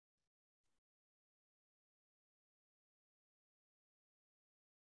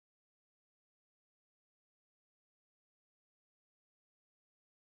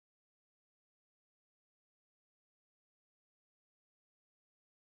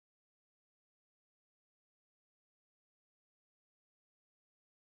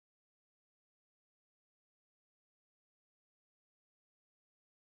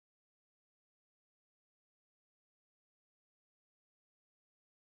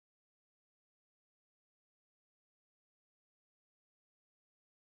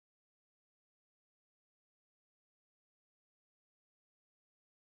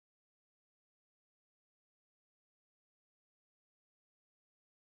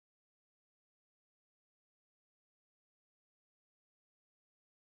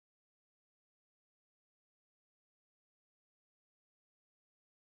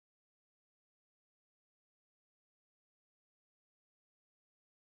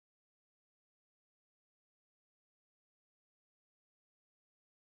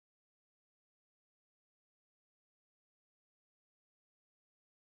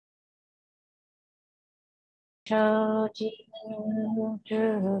choji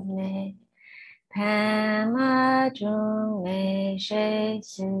drune pama drune she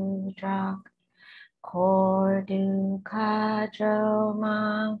sudrak kordu kadro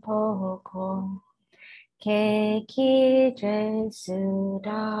mang poko ke ki je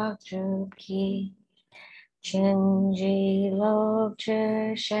sudak drupki chinji lok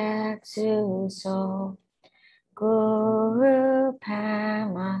che shak su so Guru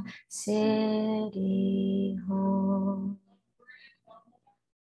Pama Siddhi Home.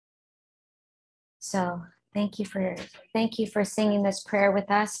 So thank you for singing this prayer with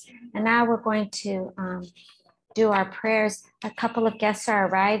us. And now we're going to do our prayers. A couple of guests are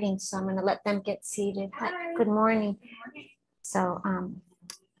arriving, so I'm going to let them get seated. Hi, good morning. So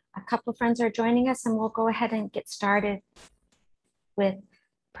a couple of friends are joining us, and we'll go ahead and get started with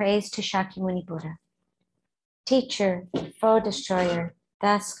praise to Shakyamuni Buddha. Teacher, foe destroyer,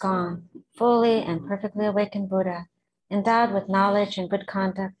 thus gone, fully and perfectly awakened Buddha, endowed with knowledge and good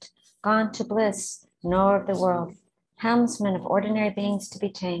conduct, gone to bliss, knower of the world, helmsman of ordinary beings to be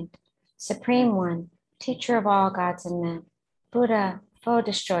tamed, supreme one, teacher of all gods and men, Buddha, foe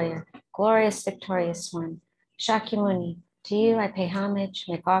destroyer, glorious victorious one, Shakyamuni, to you I pay homage,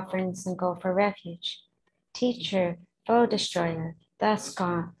 make offerings, and go for refuge. Teacher, foe destroyer, thus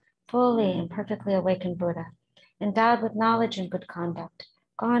gone, fully and perfectly awakened Buddha, endowed with knowledge and good conduct,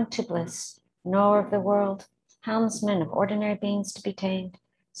 gone to bliss, knower of the world, helmsman of ordinary beings to be tamed,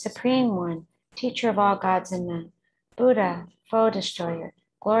 supreme one, teacher of all gods and men, Buddha, foe destroyer,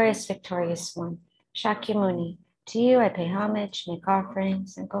 glorious victorious one, Shakyamuni, to you I pay homage, make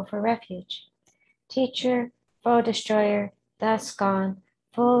offerings, and go for refuge. Teacher, foe destroyer, thus gone,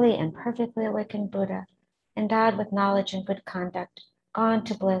 fully and perfectly awakened Buddha, endowed with knowledge and good conduct, gone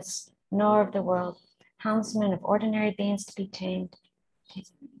to bliss, knower of the world, helmsman of ordinary beings to be tamed.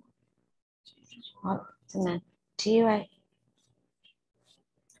 Amen. To you I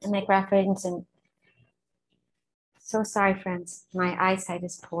make offerings, and so sorry, friends, my eyesight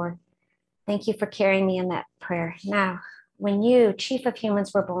is poor. Thank you for carrying me in that prayer. Now, when you, chief of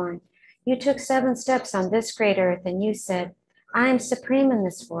humans, were born, you took 7 steps on this great earth, and you said, I am supreme in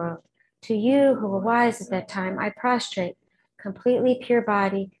this world. To you who were wise at that time, I prostrate, completely pure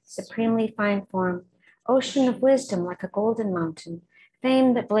body, supremely fine form, ocean of wisdom like a golden mountain,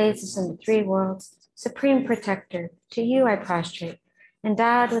 fame that blazes in the 3 worlds, supreme protector, to you I prostrate,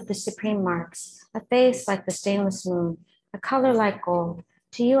 endowed with the supreme marks, a face like the stainless moon, a color like gold,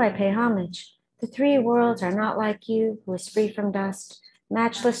 to you I pay homage. The 3 worlds are not like you, who is free from dust,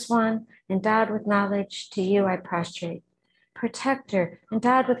 matchless one, endowed with knowledge, to you I prostrate. Protector,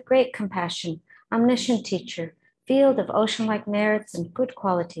 endowed with great compassion, omniscient teacher, field of ocean-like merits and good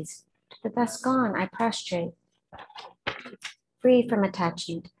qualities, to the thus gone I prostrate. Free from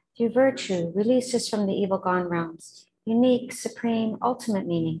attachment, through virtue, releases from the evil gone realms, unique, supreme, ultimate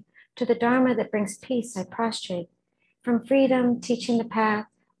meaning, to the Dharma that brings peace I prostrate. From freedom, teaching the path,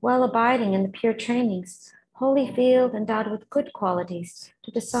 well abiding in the pure trainings, holy field endowed with good qualities,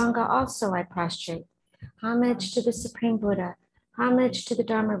 to the Sangha also I prostrate. Homage to the Supreme Buddha, homage to the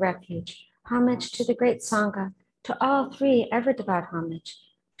Dharma refuge, homage to the great Sangha, to all 3 ever devout homage,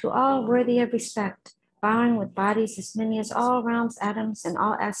 to all worthy of respect, bowing with bodies as many as all realms, atoms, and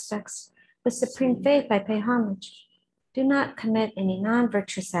all aspects, with supreme faith I pay homage. Do not commit any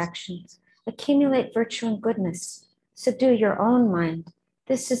non-virtuous actions, accumulate virtue and goodness, subdue your own mind.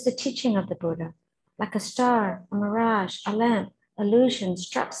 This is the teaching of the Buddha. Like a star, a mirage, a lamp, illusions,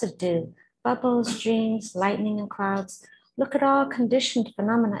 drops of dew, bubbles, dreams, lightning, and clouds, look at all conditioned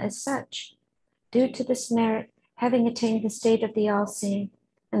phenomena as such. Due to this merit, having attained the state of the all-seeing,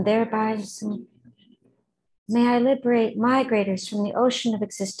 and thereby may I liberate migrators from the ocean of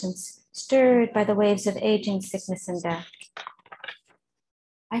existence, stirred by the waves of aging, sickness, and death.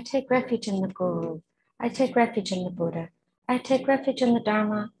 I take refuge in the Guru. I take refuge in the Buddha. I take refuge in the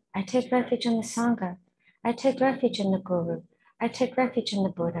Dharma. I take refuge in the Sangha. I take refuge in the Guru. I take refuge in the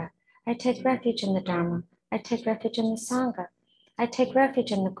Buddha. I take refuge in the Dharma. I take refuge in the Sangha. I take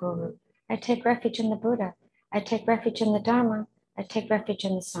refuge in the Guru. I take refuge in the Buddha. I take refuge in the Dharma. I take refuge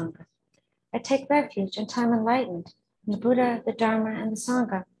in the Sangha. I take refuge in time enlightened, in the Buddha, the Dharma, and the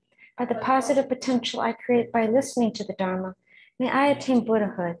Sangha. By the positive potential I create by listening to the Dharma, may I attain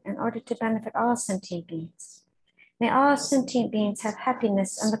Buddhahood in order to benefit all sentient beings. May all sentient beings have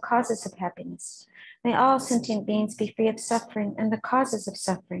happiness and the causes of happiness. May all sentient beings be free of suffering and the causes of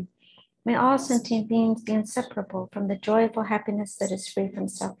suffering. May all sentient beings be inseparable from the joyful happiness that is free from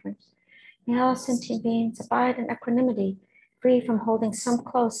suffering. May all sentient beings abide in equanimity, free from holding some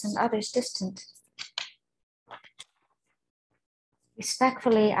close and others distant.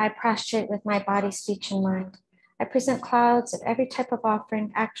 Respectfully, I prostrate with my body, speech, and mind. I present clouds of every type of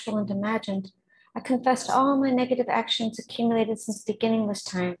offering, actual and imagined. I confess all my negative actions accumulated since the beginningless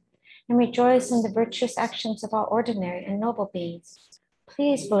time, and rejoice in the virtuous actions of all ordinary and noble beings.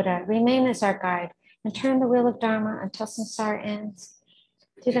 Please, Buddha, remain as our guide, and turn the wheel of Dharma until samsara ends.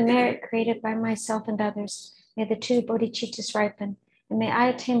 Through the merit created by myself and others, may the two bodhicittas ripen, and may I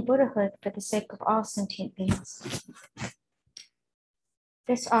attain Buddhahood for the sake of all sentient beings.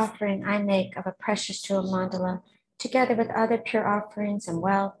 This offering I make of a precious jewel mandala, together with other pure offerings and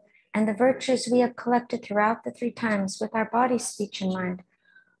wealth, and the virtues we have collected throughout the 3 times with our body, speech, and mind.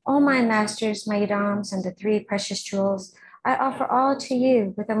 O my masters, my idams, and the 3 precious jewels, I offer all to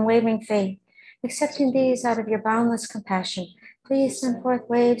you with unwavering faith. Accepting these out of your boundless compassion, please send forth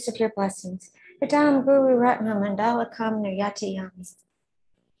waves of your blessings. Idam Guru Ratnam and Dalakam Niryatiyam.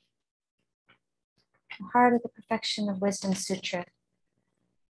 Heart of the Perfection of Wisdom Sutra.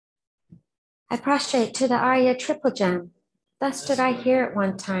 I prostrate to the Arya triple gem. Thus did I hear at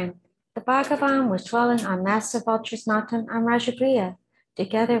one time. The Bhagavan was dwelling on massive Vajrayana on Rajagriha,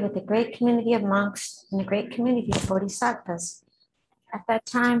 together with a great community of monks and a great community of bodhisattvas. At that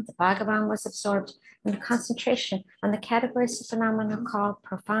time, the Bhagavan was absorbed in the concentration on the categories of phenomena called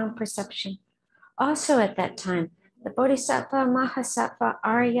profound perception. Also at that time, the Bodhisattva Mahasattva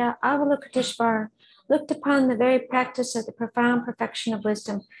Arya Avalokiteshvara looked upon the very practice of the profound perfection of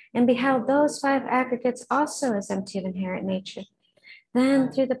wisdom and beheld those 5 aggregates also as empty of inherent nature.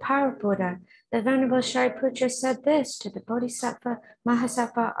 Then, through the power of Buddha, the Venerable Shariputra said this to the Bodhisattva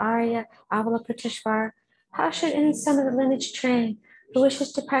Mahasattva Arya Avalokiteshvara: how should any son of the lineage train who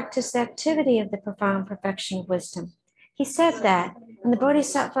wishes to practice the activity of the profound perfection of wisdom? He said that, and the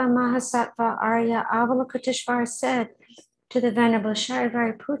Bodhisattva Mahasattva Arya Avalokiteshvara said to the Venerable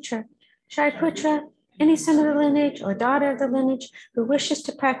Shariputra, Shariputra, any son of the lineage or daughter of the lineage who wishes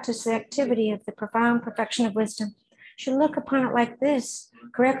to practice the activity of the profound perfection of wisdom should look upon it like this,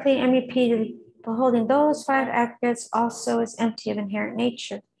 correctly and repeatedly, beholding those 5 aggregates also as empty of inherent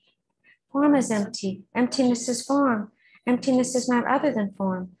nature. Form is empty. Emptiness is form. Emptiness is not other than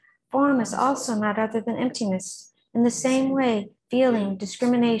form. Form is also not other than emptiness. In the same way, feeling,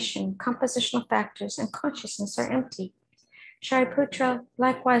 discrimination, compositional factors, and consciousness are empty. Shariputra,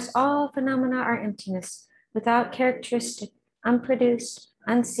 likewise, all phenomena are emptiness, without characteristic, unproduced,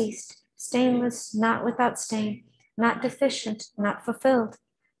 unceased, stainless, not without stain, not deficient, not fulfilled.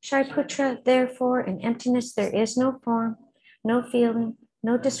 Shariputra, therefore, in emptiness there is no form, no feeling,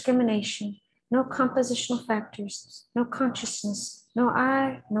 no discrimination, no compositional factors, no consciousness, no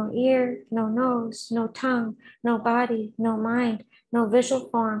eye, no ear, no nose, no tongue, no body, no mind, no visual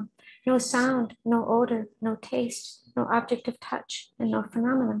form, no sound, no odor, no taste, no object of touch, and no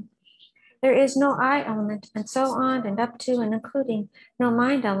phenomenon. There is no I element, and so on and up to and including no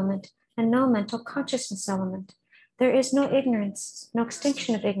mind element and no mental consciousness element. There is no ignorance, no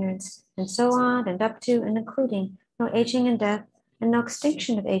extinction of ignorance, and so on and up to and including no aging and death, and no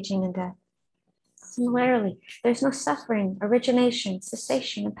extinction of aging and death. Similarly, there's no suffering, origination,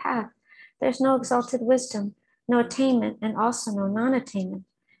 cessation, and path. There's no exalted wisdom, no attainment, and also no non-attainment.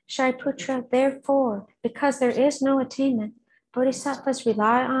 Shariputra, therefore, because there is no attainment, bodhisattvas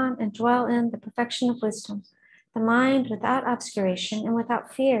rely on and dwell in the perfection of wisdom, the mind without obscuration and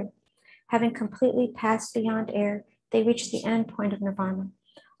without fear. Having completely passed beyond error, they reach the end point of nirvana.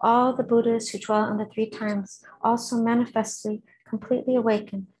 All the Buddhas who dwell in the 3 times also manifestly, completely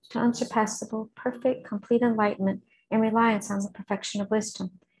awaken to unsurpassable, perfect, complete enlightenment and reliance on the perfection of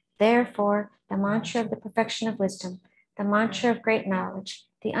wisdom. Therefore, the mantra of the perfection of wisdom, the mantra of great knowledge,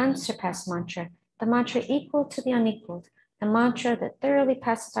 the unsurpassed mantra, the mantra equal to the unequaled, the mantra that thoroughly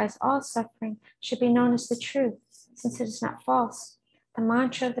pacifies all suffering should be known as the truth, since it is not false. The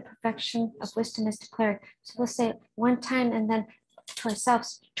mantra of the perfection of wisdom is declared. So we'll say it 1 time and then to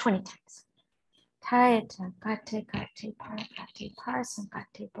ourselves 20 times. Tayata gate gate paragate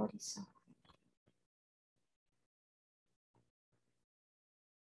parasangate bodhisattva.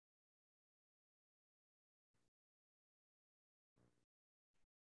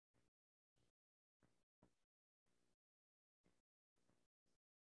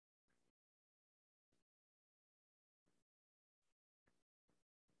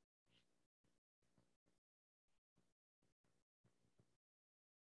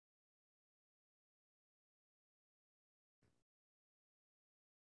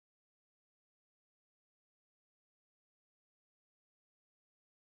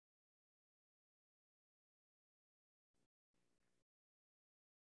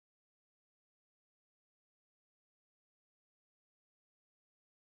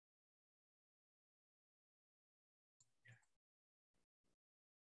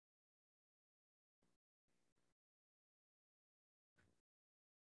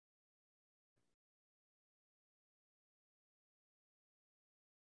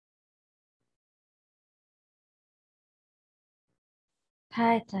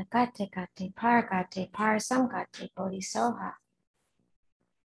 Taita Gate Gate Par Samgate Bodhisoha.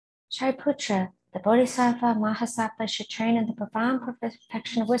 Shariputra, the Bodhisattva Mahasattva should train in the profound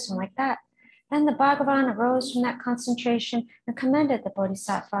perfection of wisdom like that. Then the Bhagavan arose from that concentration and commended the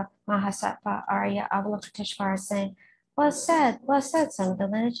Bodhisattva Mahasattva Arya Avalokiteshvara, saying, well said, son of the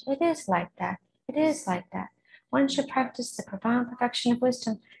lineage. It is like that. It is like that. One should practice the profound perfection of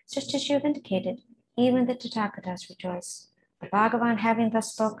wisdom, just as you have indicated. Even the Tathagatas rejoice. The Bhagavan having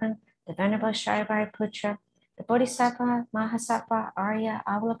thus spoken, the Venerable Shariputra, the Bodhisattva, Mahasattva, Arya,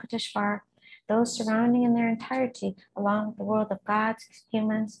 Avalokiteshvara, those surrounding in their entirety along the world of gods,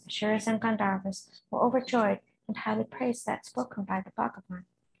 humans, Asuras, and Gandharvas, were overjoyed and highly praised that spoken by the Bhagavan.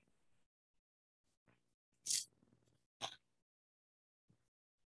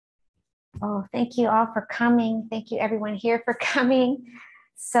 Oh, thank you all for coming. Thank you everyone here for coming.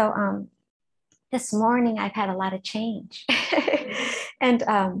 So this morning I've had a lot of change. And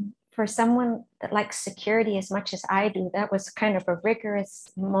for someone that likes security as much as I do, that was kind of a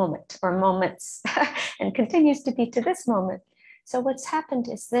rigorous moment or moments and continues to be to this moment. So what's happened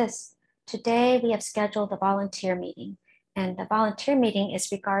is this. Today we have scheduled a volunteer meeting, and the volunteer meeting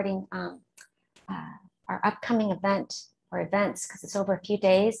is regarding our upcoming event or events, because it's over a few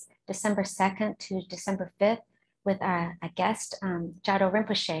days, December 2nd to December 5th, with a guest, Jado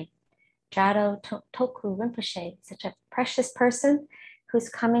Rinpoche. Jado Toku Rinpoche, such a precious person who's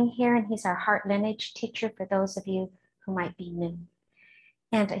coming here, and he's our heart lineage teacher for those of you who might be new.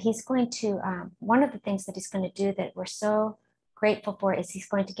 And he's going to, one of the things that he's going to do that we're so grateful for is he's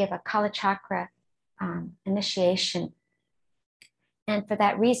going to give a Kala Chakra initiation. And for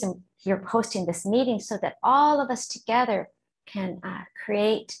that reason, you're hosting this meeting so that all of us together can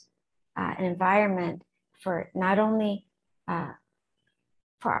create an environment for not only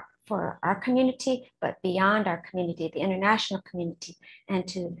for our community, but beyond our community, the international community, and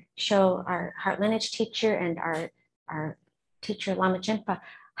to show our heart lineage teacher and our teacher Lama Jinpa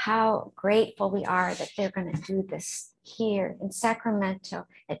how grateful we are that they're going to do this here in Sacramento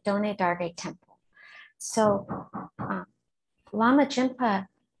at Do Nga Dargey Temple. So Lama Jinpa,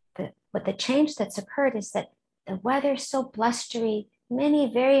 the change that's occurred is that the weather is so blustery.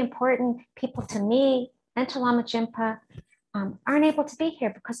 Many very important people to me and to Lama Jinpa aren't able to be here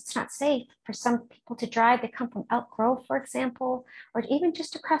because it's not safe for some people to drive. They come from Elk Grove, for example, or even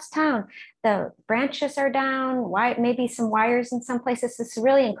just across town. The branches are down, maybe some wires in some places. It's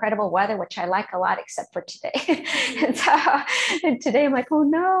really incredible weather, which I like a lot, except for today. and today I'm like, oh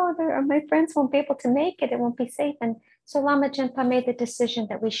no, my friends won't be able to make it. It won't be safe. And so Lama Jinpa made the decision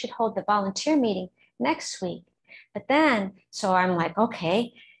that we should hold the volunteer meeting next week. But then, so I'm like,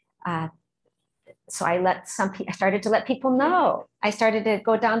 okay, so I started to let people know. I started to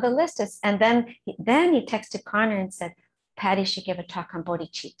go down the list, and then he texted Connor and said, Patty should give a talk on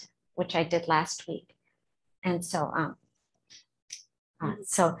Bodhicitta, which I did last week. And so,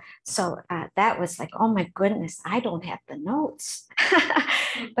 that was like, oh my goodness, I don't have the notes,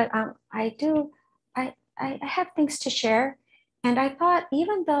 but I have things to share. And I thought,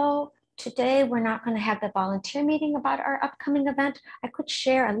 even though today we're not going to have the volunteer meeting about our upcoming event, I could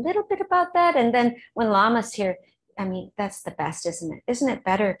share a little bit about that. And then when Lama's here, I mean, that's the best, isn't it? Isn't it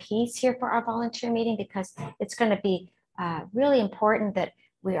better if he's here for our volunteer meeting? Because it's going to be really important that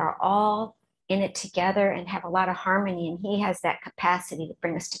we are all in it together and have a lot of harmony. And he has that capacity to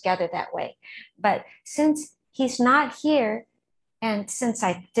bring us together that way. But since he's not here, and since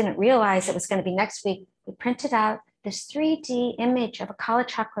I didn't realize it was going to be next week, we printed out this 3D image of a Kala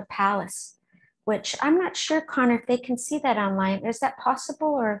Chakra palace, which I'm not sure, Connor, if they can see that online. Is that possible?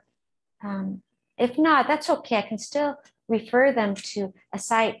 Or if not, that's okay. I can still refer them to a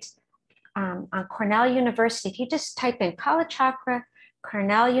site on Cornell University. If you just type in Kala Chakra,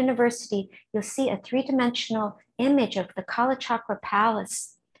 Cornell University, you'll see a 3-dimensional image of the Kala Chakra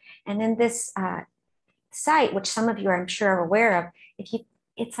palace. And in this site, which some of you I'm sure are aware of,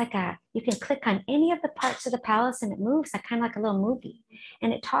 it's like you can click on any of the parts of the palace and it moves kind of like a little movie.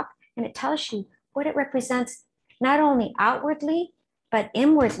 And it tells you what it represents, not only outwardly, but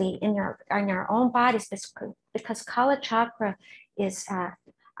inwardly in your own bodies, because Kala Chakra is,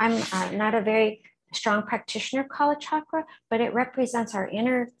 I'm not a very strong practitioner of Kala Chakra, but it represents our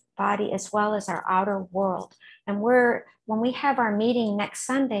inner body as well as our outer world. And when we have our meeting next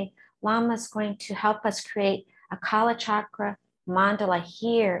Sunday, Lama's going to help us create a Kala Chakra mandala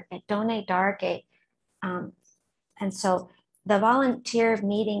here at Do Nga Dargey. And so the volunteer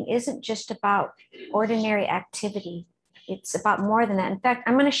meeting isn't just about ordinary activity. It's about more than that. In fact,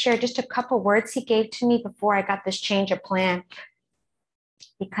 I'm going to share just a couple words he gave to me before I got this change of plan,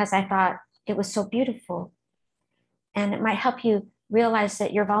 because I thought it was so beautiful. And it might help you realize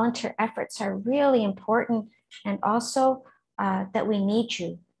that your volunteer efforts are really important, and also that we need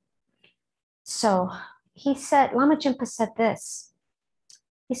you. So he said, Lama Jinpa said this.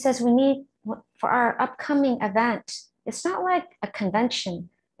 He says, we need, for our upcoming event, it's not like a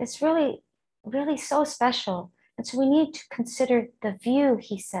convention. It's really, really so special. And so we need to consider the view,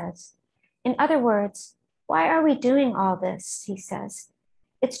 he says. In other words, why are we doing all this, he says?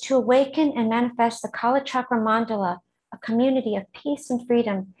 It's to awaken and manifest the Kala Chakra Mandala, a community of peace and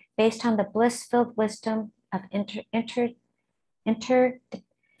freedom based on the bliss-filled wisdom of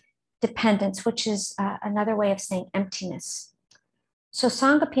interdependence, which is another way of saying emptiness. So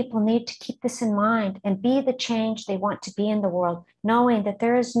Sangha people need to keep this in mind and be the change they want to be in the world, knowing that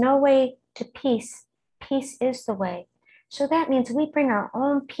there is no way to peace. Peace is the way. So that means we bring our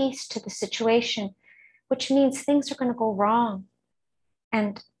own peace to the situation, which means things are going to go wrong.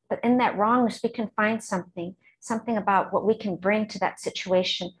 But in that wrongness, we can find something about what we can bring to that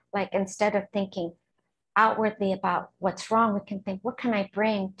situation. Like instead of thinking outwardly about what's wrong, we can think, what can I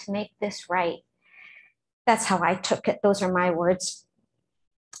bring to make this right? That's how I took it. Those are my words.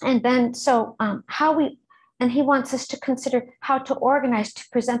 And then, so and he wants us to consider how to organize to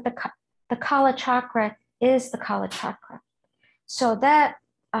present the Kala Chakra is the Kala Chakra. So that,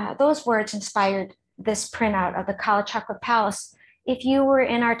 those words inspired this printout of the Kala Chakra Palace. If you were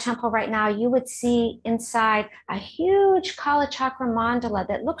in our temple right now, you would see inside a huge Kala Chakra mandala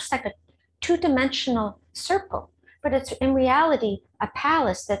that looks like a two-dimensional circle, but it's in reality a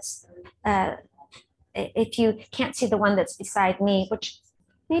palace that's, if you can't see the one that's beside me, which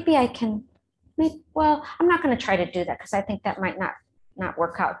maybe I can, well, I'm not going to try to do that because I think that might not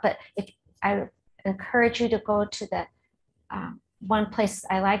work out. But if I encourage you to go to the one place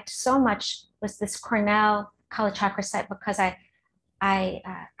I liked so much was this Cornell Kala Chakra site, because I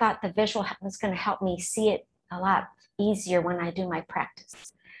thought the visual was going to help me see it a lot easier when I do my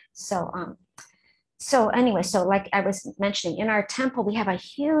practice. So anyway, so like I was mentioning, in our temple, we have a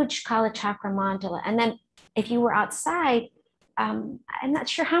huge Kala Chakra mandala. And then if you were outside, I'm not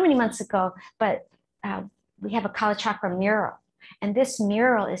sure how many months ago, but we have a Kala Chakra mural. And this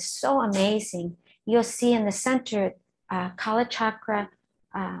mural is so amazing. You'll see in the center, Kala Chakra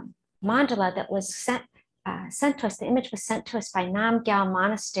mandala that was sent to us. The image was sent to us by Nam Gyal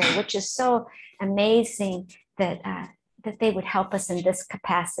Monastery, which is so amazing that, that they would help us in this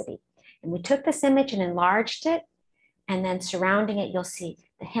capacity. And we took this image and enlarged it. And then surrounding it, you'll see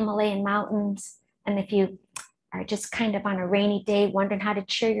the Himalayan mountains. And if you are just kind of on a rainy day wondering how to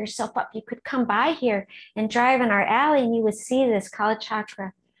cheer yourself up, you could come by here and drive in our alley and you would see this Kala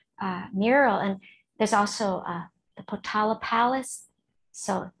Chakra mural. And there's also the Potala Palace.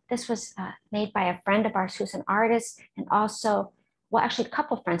 So this was made by a friend of ours who's an artist, and also, well, actually a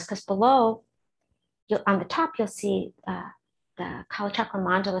couple of friends, because below, on the top, you'll see the Kala Chakra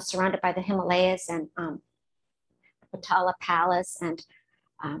mandala surrounded by the Himalayas and the Potala Palace. And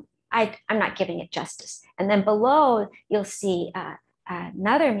I'm not giving it justice. And then below, you'll see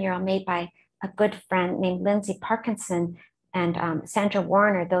another mural made by a good friend named Lindsay Parkinson and Sandra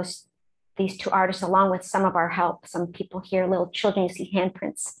Warner, these two artists, along with some of our help, some people here, little children, you see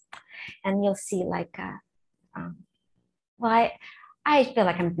handprints. And you'll see like, well, I feel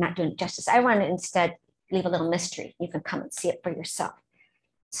like I'm not doing it justice. I want to instead leave a little mystery. You can come and see it for yourself.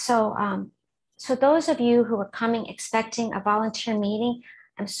 So, so those of you who are coming expecting a volunteer meeting,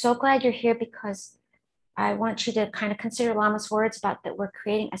 I'm so glad you're here, because I want you to kind of consider Lama's words about that we're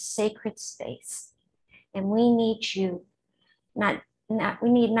creating a sacred space. And we need you, we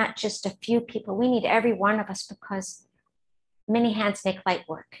need not just a few people, we need every one of us, because many hands make light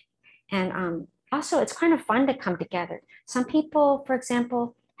work. And also it's kind of fun to come together. Some people, for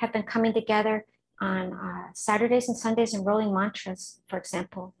example, have been coming together on Saturdays and Sundays and rolling mantras, for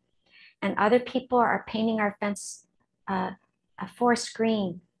example. And other people are painting our fence a forest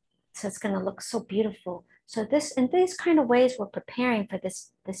green. So it's going to look so beautiful. So in these kind of ways, we're preparing for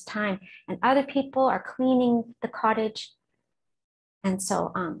this time. And other people are cleaning the cottage. And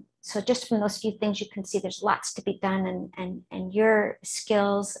so, so just from those few things, you can see there's lots to be done, and your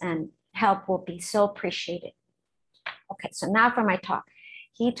skills and help will be so appreciated. Okay, so now for my talk.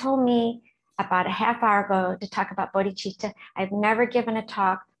 He told me about a half hour ago to talk about Bodhicitta. I've never given a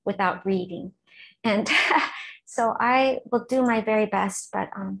talk without reading. And so I will do my very best, but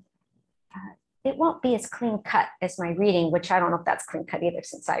it won't be as clean cut as my reading, which I don't know if that's clean cut either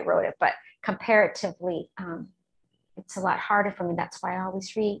since I wrote it, but comparatively, it's a lot harder for me. That's why I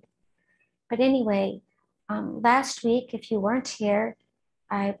always read. But anyway, last week, if you weren't here,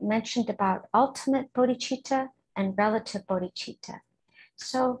 I mentioned about ultimate bodhicitta and relative bodhicitta.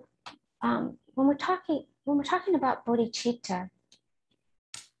 So when we're talking about bodhicitta,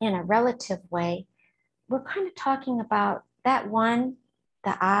 in a relative way, we're kind of talking about that one,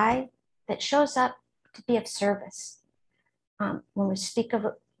 the I, that shows up to be of service. When we speak of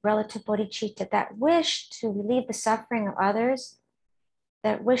relative bodhicitta, that wish to relieve the suffering of others,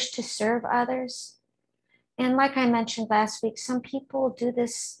 that wish to serve others. And like I mentioned last week, some people do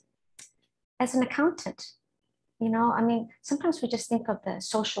this as an accountant. You know, I mean, sometimes we just think of the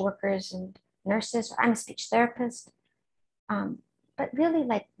social workers and nurses, or I'm a speech therapist. But really,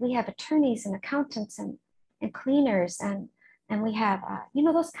 like, we have attorneys and accountants and cleaners, and we have, you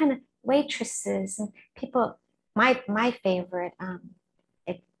know, those kind of waitresses and people. My favorite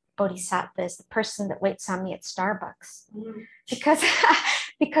bodhisattva is the person that waits on me at Starbucks, because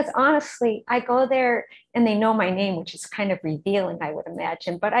because honestly, I go there and they know my name, which is kind of revealing, I would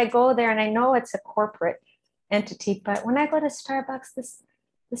imagine. But I go there and I know it's a corporate entity. But when I go to Starbucks,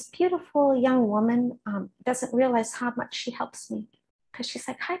 this beautiful young woman doesn't realize how much she helps me, because she's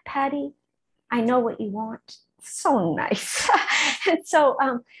like, "Hi, Patty, I know what you want." So nice. And so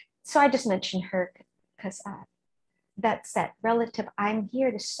I just mentioned her because that's that relative. I'm here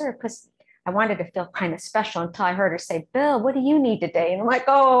to serve, because I wanted to feel kind of special until I heard her say, "Bill, what do you need today?" And I'm like,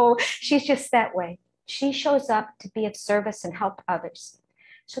 oh, she's just that way. She shows up to be of service and help others.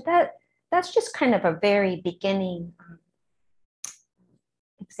 So that's just kind of a very beginning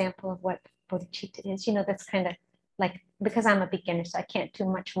example of what bodhicitta is. You know, that's kind of like, because I'm a beginner, so I can't do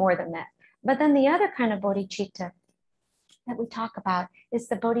much more than that. But then the other kind of bodhicitta that we talk about is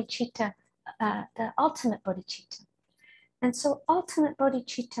the bodhicitta, the ultimate bodhicitta. And so ultimate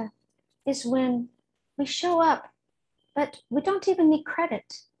bodhicitta is when we show up, but we don't even need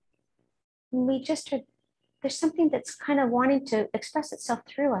credit. We just are, there's something that's kind of wanting to express itself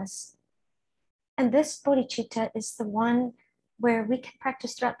through us. And this bodhicitta is the one where we can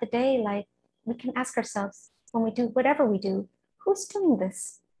practice throughout the day. Like, we can ask ourselves, when we do whatever we do, who's doing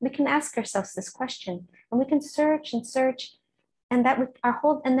this? We can ask ourselves this question, and we can search and search, and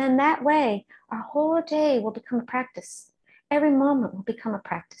then that way, our whole day will become a practice. Every moment will become a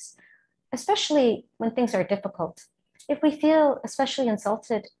practice, especially when things are difficult. If we feel especially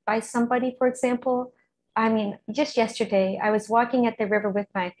insulted by somebody, for example, I mean, just yesterday, I was walking at the river with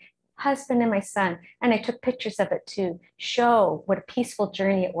my husband and my son, and I took pictures of it to show what a peaceful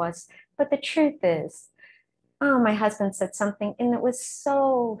journey it was. But the truth is, oh, my husband said something, and it was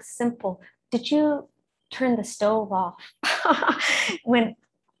so simple. "Did you turn the stove off?" when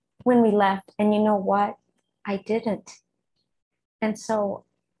we left. And you know what? I didn't. And so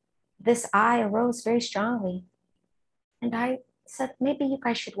this I arose very strongly. And I said, "Maybe you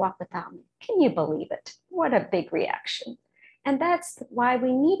guys should walk without me." Can you believe it? What a big reaction. And that's why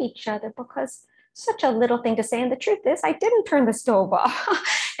we need each other, because such a little thing to say. And the truth is, I didn't turn the stove off.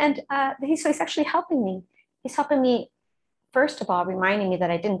 And he's actually helping me. He's helping me, first of all, reminding me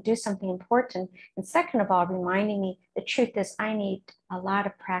that I didn't do something important. And second of all, reminding me the truth is, I need a lot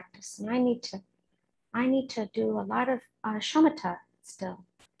of practice. And I need to do a lot of shamatha still.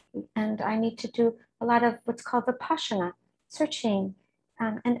 And I need to do a lot of what's called vipassana, searching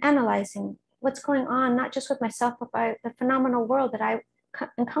and analyzing what's going on, not just with myself, but by the phenomenal world that I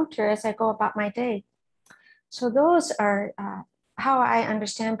encounter as I go about my day. So those are how I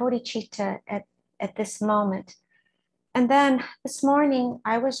understand bodhicitta at this moment. And then this morning,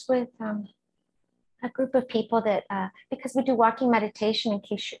 I was with a group of people that, because we do walking meditation, in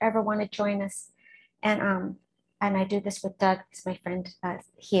case you ever want to join us. And I do this with Doug, who's my friend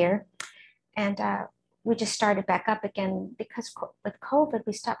here. And we just started back up again because with COVID,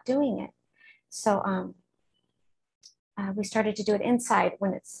 we stopped doing it. So we started to do it inside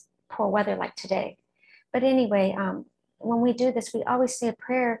when it's poor weather like today. But anyway, when we do this, we always say a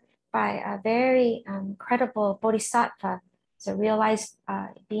prayer by a very credible bodhisattva. It's a realized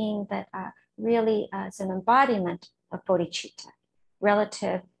being that really is an embodiment of bodhicitta,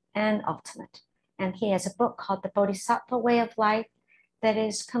 relative and ultimate. And he has a book called The Bodhisattva Way of Life that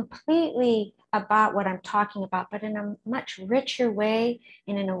is completely about what I'm talking about, but in a much richer way,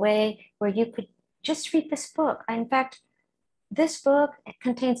 and in a way where you could just read this book. In fact, this book, it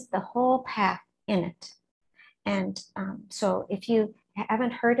contains the whole path in it. And so if you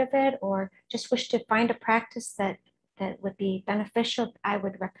haven't heard of it, or just wish to find a practice that would be beneficial, I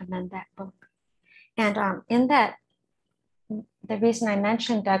would recommend that book. And in that, the reason I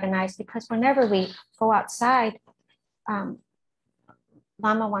mentioned Doug and I is because whenever we go outside,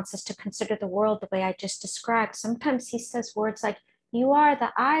 Lama wants us to consider the world the way I just described. Sometimes he says words like, "You are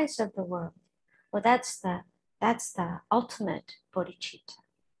the eyes of the world." Well, that's the ultimate bodhicitta.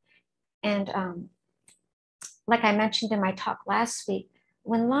 And like I mentioned in my talk last week,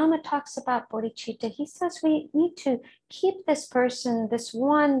 when Lama talks about bodhicitta, he says we need to keep this person, this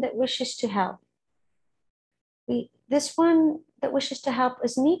one that wishes to help. This one that wishes to help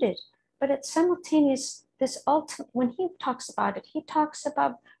is needed, but it's simultaneous. This ultimate, when he talks about it, he talks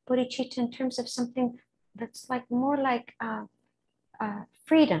about bodhicitta in terms of something that's like more like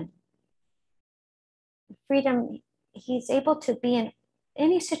freedom. Freedom. He's able to be in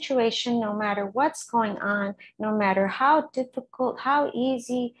any situation, no matter what's going on, no matter how difficult, how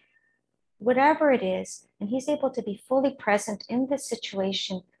easy, whatever it is, and he's able to be fully present in this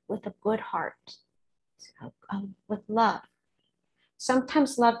situation with a good heart, with love.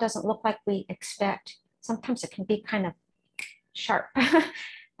 Sometimes love doesn't look like we expect. Sometimes it can be kind of sharp,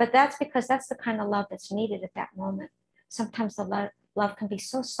 but that's because that's the kind of love that's needed at that moment. Sometimes the love can be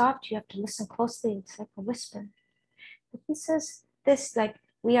so soft, you have to listen closely. It's like a whisper. But he says this, like,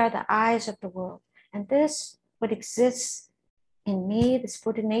 we are the eyes of the world. And this, what exists in me, this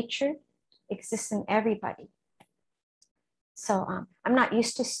Buddha nature, exists in everybody. So I'm not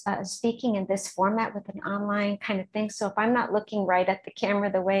used to speaking in this format with an online kind of thing. So if I'm not looking right at the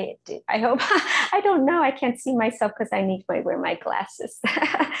camera the way it did, I hope, I don't know, I can't see myself because I need to wear my glasses.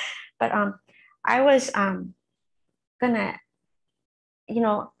 But I was gonna,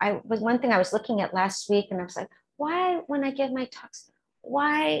 one thing I was looking at last week, and I was like, why, when I give my talks,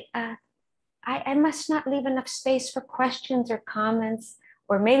 why I must not leave enough space for questions or comments,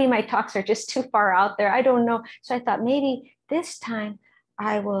 or maybe my talks are just too far out there. I don't know. So I thought maybe this time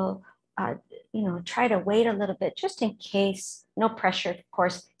I will, try to wait a little bit just in case. No pressure, of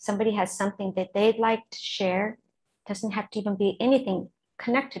course. Somebody has something that they'd like to share. It doesn't have to even be anything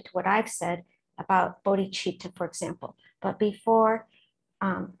connected to what I've said about bodhicitta, for example. But before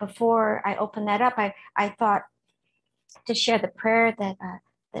I open that up, I thought to share the prayer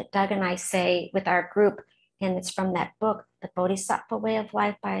that Doug and I say with our group, and it's from that book, The Bodhisattva Way of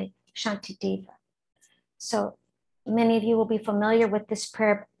Life by Shantideva. So many of you will be familiar with this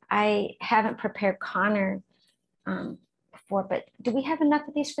prayer. I haven't prepared Connor before, but do we have enough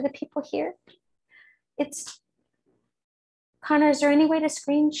of these for the people here? Connor, is there any way to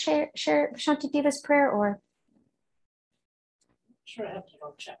screen share Shantideva's prayer, or? Sure, I have to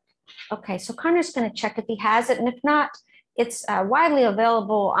go check. Okay, so Connor's going to check if he has it, and if not, it's widely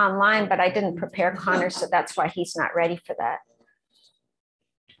available online, but I didn't prepare Connor, so that's why he's not ready for that.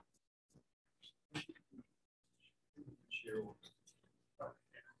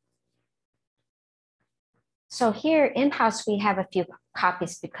 So here in-house, we have a few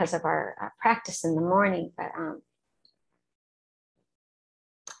copies because of our practice in the morning, but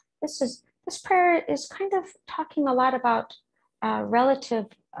this prayer is kind of talking a lot about relative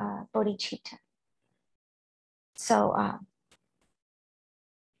bodhicitta. So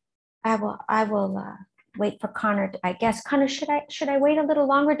I will wait for Connor. I guess Connor, should I wait a little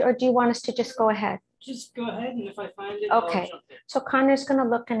longer, or do you want us to just go ahead? Just go ahead, and if I find it, okay. I'll jump in. So Connor's going to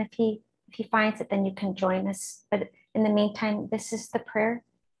look, and if he finds it, then you can join us. But in the meantime, this is the prayer.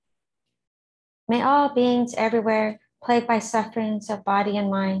 May all beings everywhere, plagued by sufferings of body and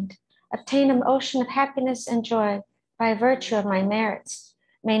mind, obtain an ocean of happiness and joy by virtue of my merits.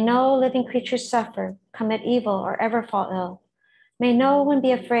 May no living creature suffer, commit evil, or ever fall ill. May no one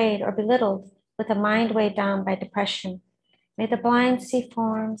be afraid or belittled with a mind weighed down by depression. May the blind see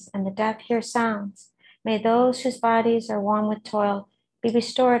forms and the deaf hear sounds. May those whose bodies are worn with toil be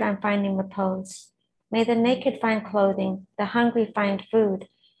restored on finding repose. May the naked find clothing, the hungry find food.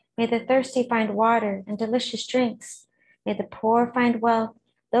 May the thirsty find water and delicious drinks. May the poor find wealth,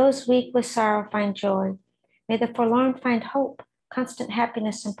 those weak with sorrow find joy. May the forlorn find hope, constant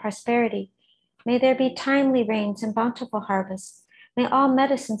happiness and prosperity. May there be timely rains and bountiful harvests. May all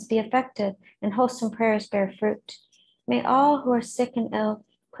medicines be effective and wholesome prayers bear fruit. May all who are sick and ill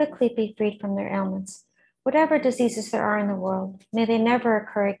quickly be freed from their ailments. Whatever diseases there are in the world, may they never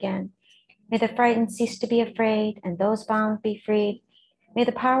occur again. May the frightened cease to be afraid and those bound be freed. May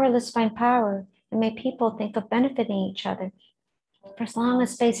the powerless find power, and may people think of benefiting each other. For as long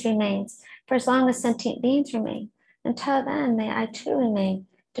as space remains, for as long as sentient beings remain, until then may I too remain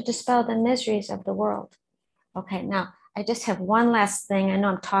to dispel the miseries of the world. Okay, now I just have one last thing. I know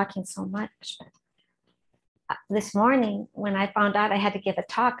I'm talking so much, but this morning when I found out I had to give a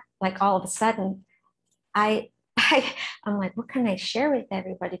talk, like all of a sudden, I'm like, what can I share with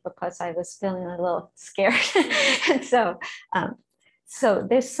everybody? Because I was feeling a little scared. And so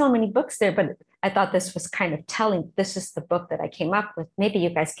there's so many books there, but I thought this was kind of telling. This is the book that I came up with. Maybe you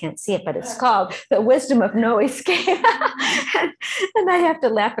guys can't see it, but it's called The Wisdom of No Escape. And I have to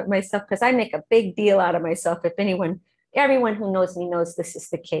laugh at myself because I make a big deal out of myself. If everyone who knows me knows this is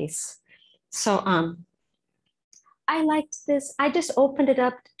the case. So I liked this. I just opened it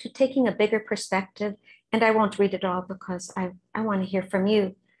up to taking a bigger perspective, and I won't read it all because I want to hear from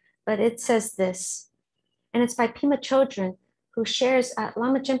you. But it says this, and it's by Pema Chodron, who shares,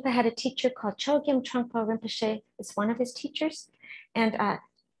 Lama Jinpa had a teacher called Chogyam Trungpa Rinpoche. It's one of his teachers. And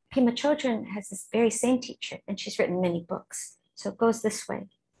Pema Chodron has this very same teacher, and she's written many books. So it goes this way.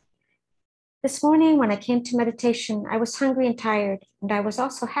 This morning, when I came to meditation, I was hungry and tired, and I was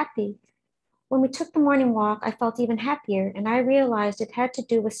also happy. When we took the morning walk, I felt even happier, and I realized it had to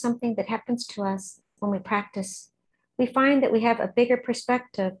do with something that happens to us when we practice. We find that we have a bigger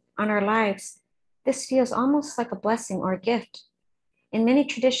perspective on our lives. This feels almost like a blessing or a gift. In many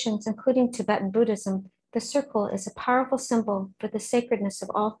traditions, including Tibetan Buddhism, the circle is a powerful symbol for the sacredness of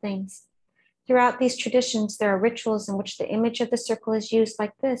all things. Throughout these traditions, there are rituals in which the image of the circle is used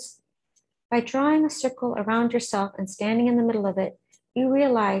like this. By drawing a circle around yourself and standing in the middle of it, you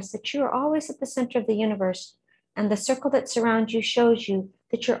realize that you are always at the center of the universe, and the circle that surrounds you shows you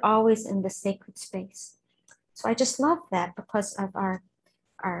that you're always in the sacred space. So I just love that because of our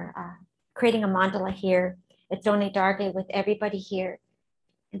creating a mandala here at Do Nga Dargey with everybody here.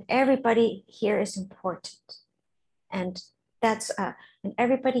 And everybody here is important. And that's and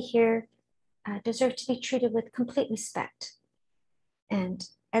everybody here deserves to be treated with complete respect. And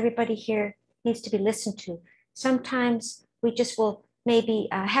everybody here needs to be listened to. Sometimes we just will maybe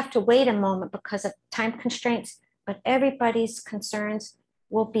have to wait a moment because of time constraints, but everybody's concerns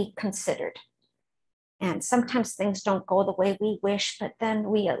will be considered. And sometimes things don't go the way we wish, but then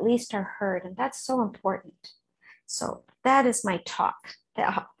we at least are heard, and that's so important. So that is my talk.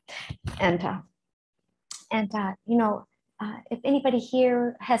 And you know, if anybody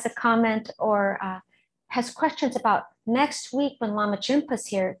here has a comment or has questions about next week when Lama Jinpa's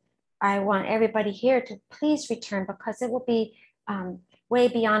here, I want everybody here to please return because it will be way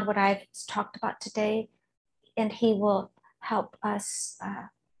beyond what I've talked about today, and he will help us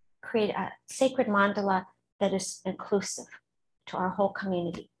create a sacred mandala that is inclusive to our whole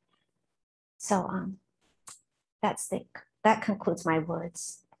community. So that concludes my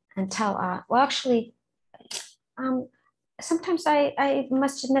words. Until well, actually, sometimes I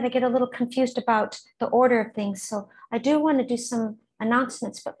must admit I get a little confused about the order of things. So I do want to do some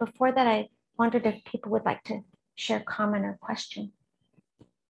announcements, but before that, I wondered if people would like to share a comment or question.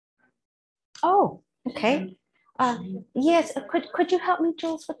 Oh, okay. Yes, could you help me,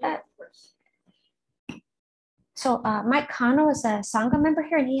 Jules, with that? So Mike Kano is a Sangha member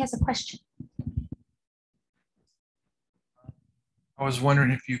here, and he has a question. I was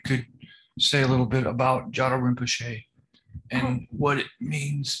wondering if you could say a little bit about Jado Rinpoche and what it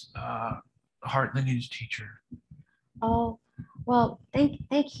means, heart lineage teacher. Oh, well,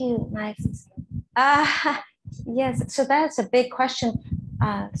 thank you, Mike. Yes, so that's a big question.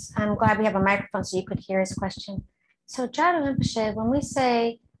 I'm glad we have a microphone so you could hear his question. So Jado Rinpoche, when we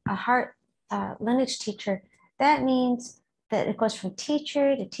say a heart lineage teacher, that means that it goes from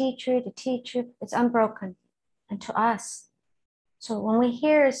teacher to teacher to teacher. It's unbroken, and to us. So when we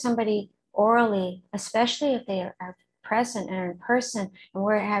hear somebody orally, especially if they are present and in person,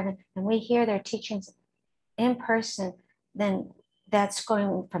 and we hear their teachings in person, then that's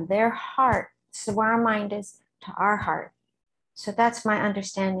going from their heart, so where our mind is, to our heart. So that's my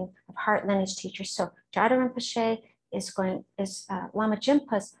understanding of heart lineage teachers. So Jado Rinpoche is Lama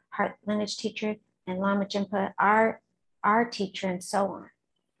Jinpa's heart lineage teacher, and Lama Jinpa our teacher, and so on.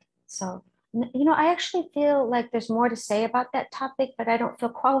 So, you know, I actually feel like there's more to say about that topic, but I don't feel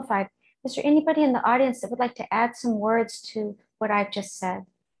qualified. Is there anybody in the audience that would like to add some words to what I've just said,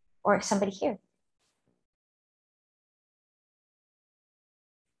 or somebody here?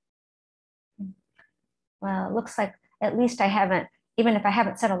 Well, it looks like at least I haven't, even if I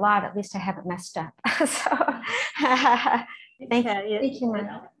haven't said a lot, at least I haven't messed up. So thank you, Mike.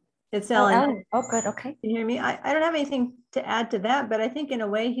 It's Ellen. Oh, good. Okay. Can you hear me? I don't have anything to add to that, but I think in a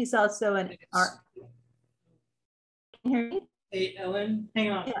way he's also an art. Can you hear me? Hey, Ellen,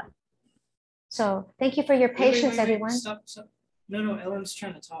 hang on. Yeah. So thank you for your patience, everyone. Stop. No, Ellen's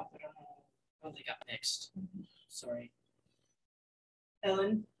trying to talk. I don't know how they got mixed. Sorry.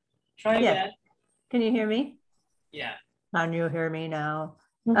 Ellen, try again. Can you hear me? Yeah. Can you hear me now?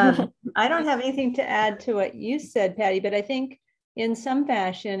 I don't have anything to add to what you said, Patty, but I think in some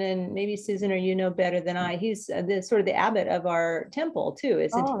fashion, and maybe Susan or you know better than I, he's the sort of the abbot of our temple too,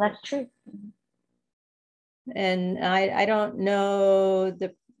 isn't he? Oh, that's true. And I don't know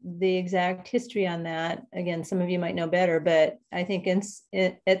the exact history on that. Again, some of you might know better, but I think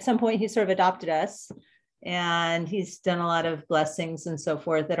at some point he sort of adopted us, and he's done a lot of blessings and so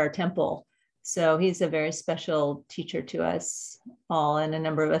forth at our temple. So he's a very special teacher to us all, and a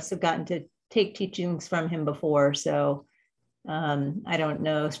number of us have gotten to take teachings from him before, so I don't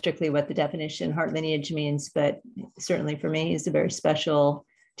know strictly what the definition heart lineage means, but certainly for me, he's a very special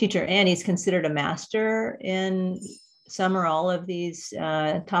teacher, and he's considered a master in some or all of these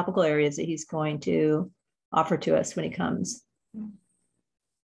topical areas that he's going to offer to us when he comes.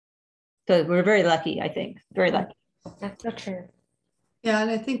 So we're very lucky, I think, very lucky. That's so true. Yeah,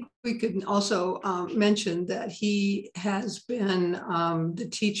 and I think we could also mention that he has been the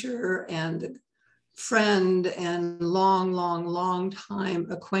teacher and the friend and long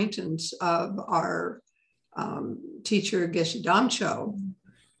time acquaintance of our teacher Geshe Damcho,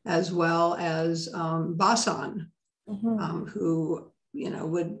 as well as Basan, who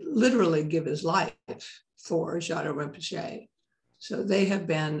would literally give his life for Jado Rinpoche. So they have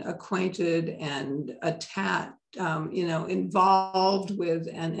been acquainted and attached, involved with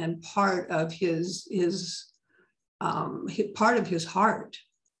and part of his heart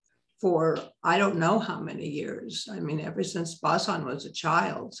for I don't know how many years. I mean, ever since Basan was a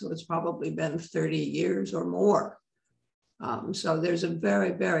child, so it's probably been 30 years or more. So there's a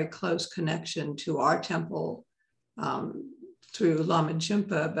very, very close connection to our temple through Lama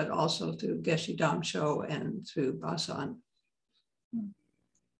Jinpa, but also through Geshe Damcho and through Basan.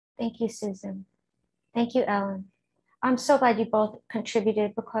 Thank you, Susan. Thank you, Ellen. I'm so glad you both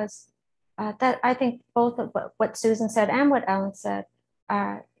contributed, because that I think both of what Susan said and what Ellen said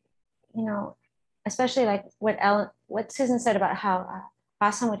are, especially like what Susan said about how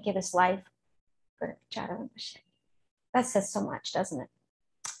Basan would give his life for Jado Rinpoche. That says so much, doesn't it?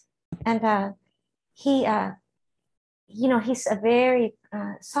 And he's a very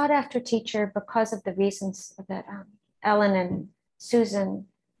sought after teacher because of the reasons that Ellen and Susan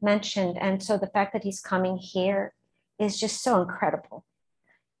mentioned. And so the fact that he's coming here is just so incredible.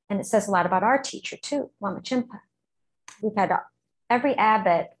 And it says a lot about our teacher too, Lama Jinpa. We've had every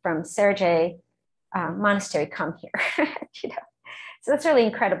abbot from Sergei Monastery come here, So that's really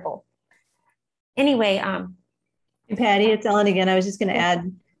incredible. Anyway, Patty, it's Ellen again. I was just going to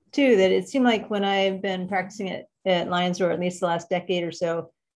add too that it seemed like when I've been practicing at Lions Roar, at least the last decade or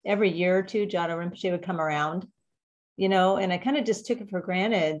so, every year or two, Jado Rinpoche would come around, and I kind of just took it for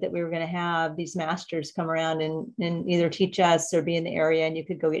granted that we were going to have these masters come around and either teach us or be in the area, and you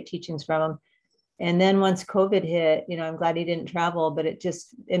could go get teachings from them. And then once COVID hit, I'm glad he didn't travel, but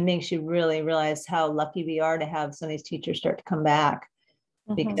it makes you really realize how lucky we are to have some of these teachers start to come back.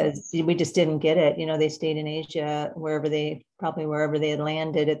 Because we just didn't get it. They stayed in Asia, wherever they had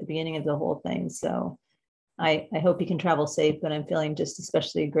landed at the beginning of the whole thing. So I hope he can travel safe, but I'm feeling just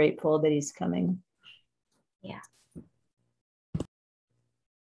especially grateful that he's coming. Yeah.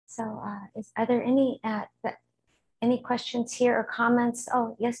 So are there any questions here or comments?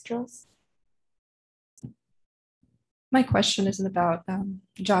 Oh, yes, Jules. My question isn't about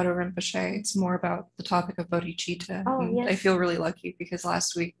Jado Rinpoche. It's more about the topic of Bodhicitta. Oh, yes. I feel really lucky because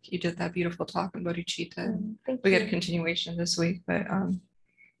last week you did that beautiful talk on Bodhicitta. We get a continuation this week, but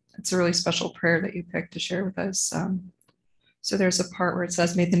it's a really special prayer that you picked to share with us. So there's a part where it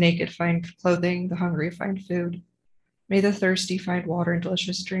says, may the naked find clothing, the hungry find food. May the thirsty find water and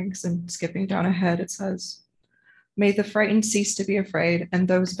delicious drinks. And skipping down ahead, it says, may the frightened cease to be afraid and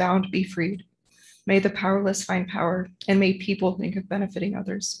those bound be freed. May the powerless find power, and may people think of benefiting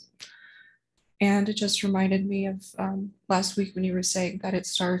others. And it just reminded me of last week when you were saying that it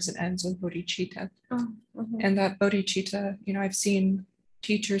starts and ends with Bodhicitta. And that Bodhicitta, I've seen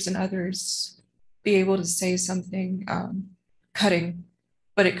teachers and others be able to say something cutting,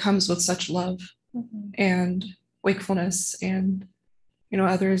 but it comes with such love and wakefulness, and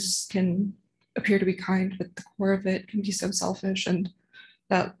others can appear to be kind, but the core of it can be so selfish. And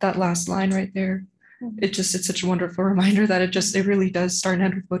that last line right there, it's such a wonderful reminder that it really does start and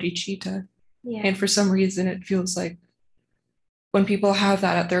end with Bodhicitta. Yeah. And for some reason, it feels like when people have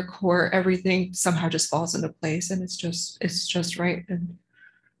that at their core, everything somehow just falls into place, and it's just right. And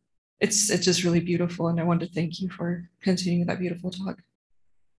it's just really beautiful. And I wanted to thank you for continuing that beautiful talk.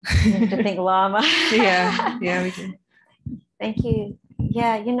 You have to thank Lama. Yeah, we do. Thank you.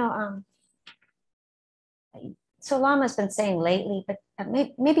 Yeah, so Lama's been saying lately, but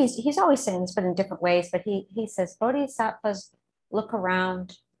maybe he's always saying this, but in different ways. But he says bodhisattvas look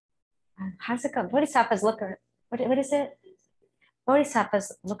around. How's it go? Bodhisattvas look. What is it?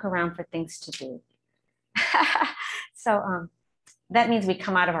 Bodhisattvas look around for things to do. So that means we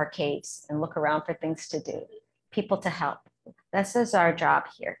come out of our caves and look around for things to do, people to help. This is our job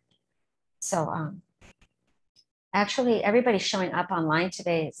here. So actually, everybody showing up online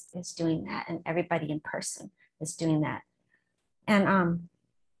today is doing that, and everybody in person is doing that. And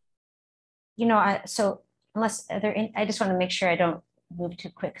so unless I just want to make sure I don't move too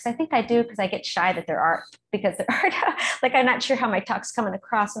quick. Because I think I do, because I get shy that there are, like, I'm not sure how my talk's coming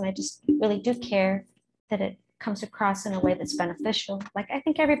across, and I just really do care that it comes across in a way that's beneficial. Like, I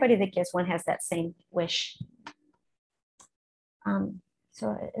think everybody that gives one has that same wish.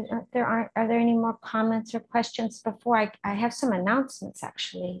 So if are there any more comments or questions before I have some announcements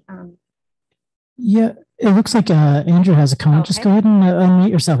actually? Yeah, it looks like Andrew has a comment. Just Okay. go ahead and unmute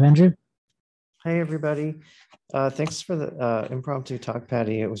yourself, Andrew. Hi, everybody. Thanks for the impromptu talk,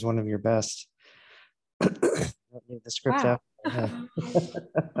 Patty. It was one of your best. The script Wow. after.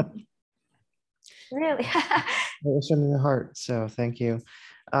 Really? It was from the heart, so thank you.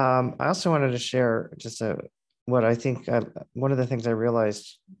 I also wanted to share just what I think, one of the things I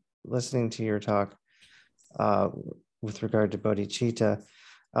realized listening to your talk with regard to Bodhicitta,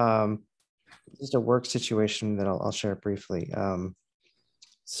 just a work situation that I'll share briefly.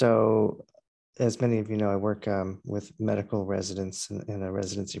 So as many of you know, I work with medical residents in a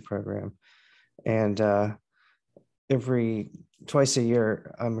residency program. And twice a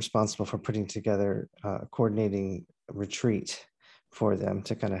year, I'm responsible for putting together a coordinating retreat for them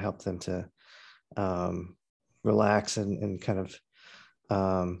to kind of help them to relax and kind of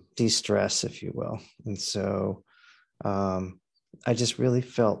de-stress, if you will. And so I just really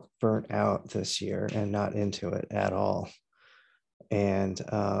felt burnt out this year and not into it at all. And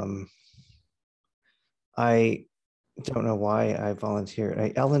I don't know why I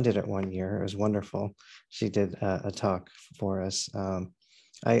volunteered. Ellen did it one year. It was wonderful. She did a talk for us.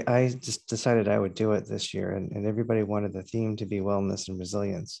 I just decided I would do it this year, and everybody wanted the theme to be wellness and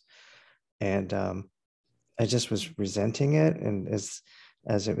resilience. And I just was resenting it. And as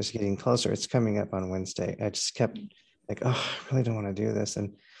it was getting closer, it's coming up on Wednesday, I just kept like, oh, I really don't want to do this.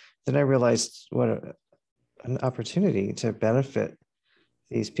 And then I realized what an opportunity to benefit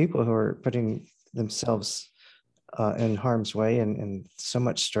these people who are putting themselves in harm's way and so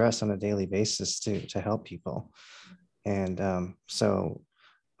much stress on a daily basis to help people. And so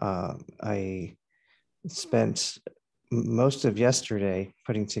I spent most of yesterday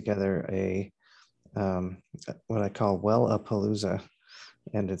putting together a what I call Well-a-Palooza,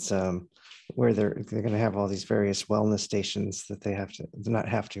 and it's where they're going to have all these various wellness stations that they have to, not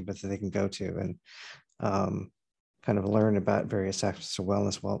have to, but that they can go to and kind of learn about various aspects of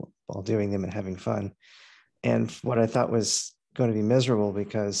wellness while doing them and having fun. And what I thought was going to be miserable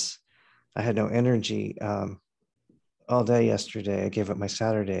because I had no energy all day yesterday. I gave up my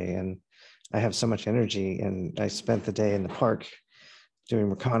Saturday, and I have so much energy, and I spent the day in the park doing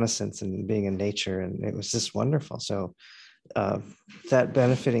reconnaissance and being in nature, and it was just wonderful. So that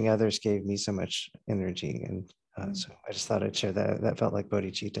benefiting others gave me so much energy, and so I just thought I'd share that. That felt like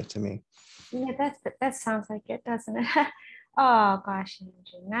Bodhicitta to me. Yeah, that sounds like it, doesn't it? Oh gosh,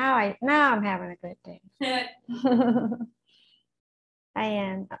 Andrew. Now I'm having a good day. I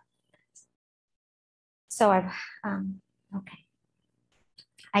am. So I've okay.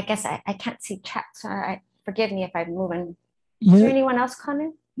 I guess I can't see chat, so forgive me if I'm moving. Is there anyone else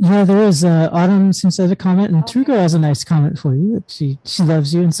comment? Yeah, there is. Autumn seems to have a comment, and Okay. Trugo has a nice comment for you. That she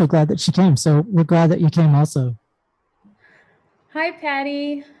loves you and so glad that she came. So we're glad that you came also. Hi,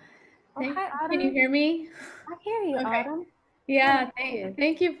 Patty. Oh, hi, Autumn. Can you hear me? I hear you, Okay. Autumn. Yeah,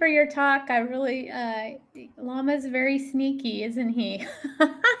 thank you for your talk. I really, Lama's very sneaky, isn't he?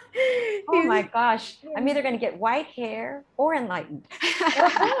 Oh my gosh. I'm either going to get white hair or enlightened.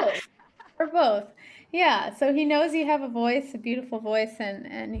 Or both. Yeah, so he knows you have a voice, a beautiful voice,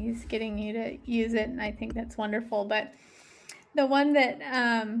 and he's getting you to use it, and I think that's wonderful. But the one that,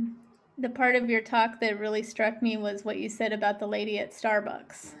 the part of your talk that really struck me was what you said about the lady at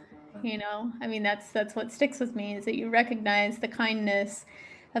Starbucks. You know, I mean, that's what sticks with me, is that you recognize the kindness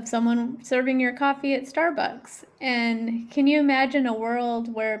of someone serving your coffee at Starbucks. And can you imagine a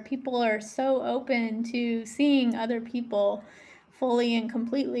world where people are so open to seeing other people fully and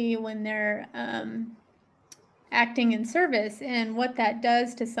completely when they're acting in service, and what that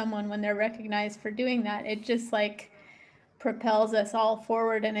does to someone when they're recognized for doing that? It just like propels us all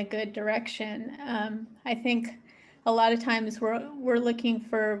forward in a good direction. I think a lot of times we're looking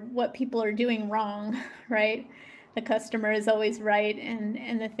for what people are doing wrong, right? The customer is always right,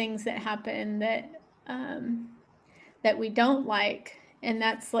 and the things that happen that we don't like, and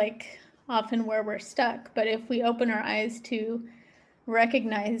that's like often where we're stuck. But if we open our eyes to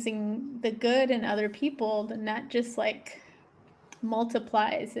recognizing the good in other people, then that just like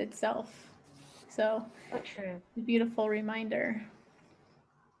multiplies itself. So true. A beautiful reminder.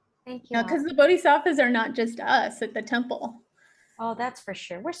 Thank you. Because the bodhisattvas are not just us at the temple. Oh, that's for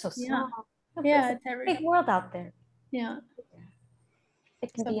sure. We're so small. Yeah, it's a big world out there. Yeah.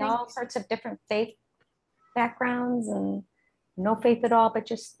 It can be all sorts of different faith backgrounds and no faith at all, but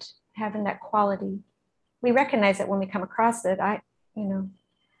just having that quality. We recognize it when we come across it.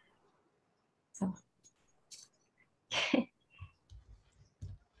 So.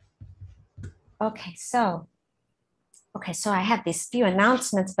 Okay, so I have these few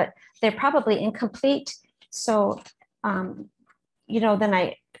announcements, but they're probably incomplete. So, then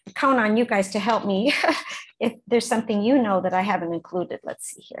I count on you guys to help me if there's something that I haven't included. Let's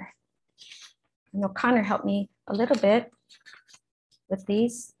see here. I know Connor helped me a little bit with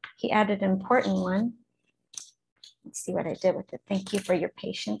these. He added an important one. Let's see what I did with it. Thank you for your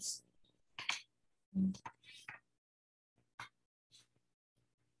patience.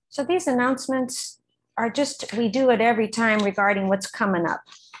 So these announcements are just, we do it every time regarding what's coming up.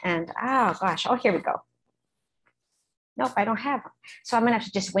 And oh, here we go. Nope, I don't have them. So I'm gonna have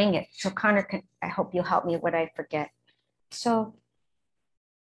to just wing it. So Connor, I hope you'll help me with what I forget. So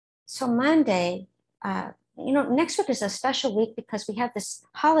Monday, next week is a special week because we have this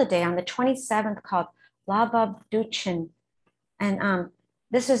holiday on the 27th called Lama Yeshe. And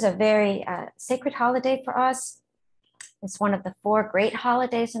this is a very sacred holiday for us. It's one of the 4 great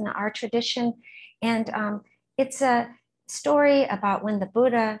holidays in our tradition. And it's a story about when the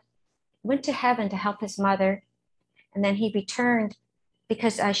Buddha went to heaven to help his mother. And then he returned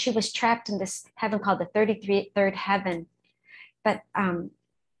because she was trapped in this heaven called the 33rd heaven. But, and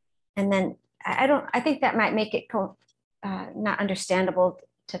then I think that might make it not understandable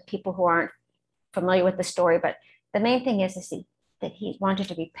to people who aren't familiar with the story. But the main thing is that he wanted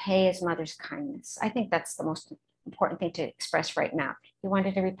to repay his mother's kindness. I think that's the most important thing to express right now. He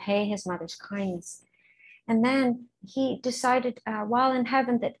wanted to repay his mother's kindness. And then he decided while in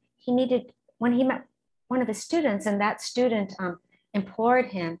heaven that he needed, when he met one of his students, and that student implored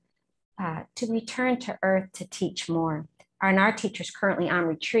him to return to earth to teach more. And our teacher's currently on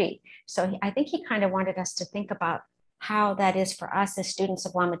retreat. So I think he kind of wanted us to think about how that is for us as students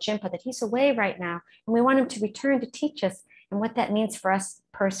of Lama Jinpa, that he's away right now, and we want him to return to teach us and what that means for us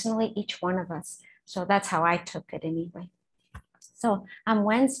personally, each one of us. So that's how I took it anyway. So on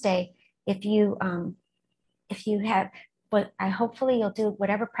Wednesday, if you have, but hopefully you'll do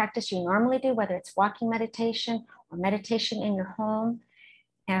whatever practice you normally do, whether it's walking meditation or meditation in your home,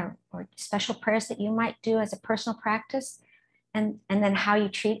 or special prayers that you might do as a personal practice, and then how you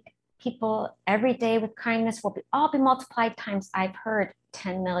treat people every day with kindness will all be multiplied times, I've heard,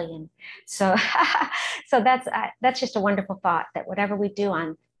 10 million. So, so that's just a wonderful thought, that whatever we do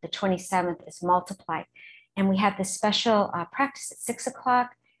on the 27th is multiplied. And we have this special practice at 6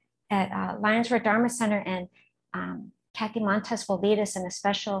 o'clock at Roar Dharma Center, and Kathy Montes will lead us in a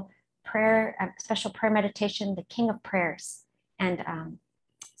special prayer meditation, the King of Prayers. And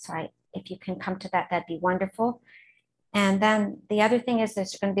if you can come to that, that'd be wonderful. And then the other thing is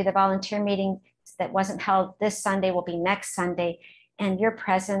there's going to be the volunteer meeting that wasn't held this Sunday, will be next Sunday. And your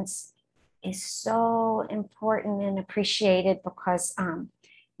presence is so important and appreciated because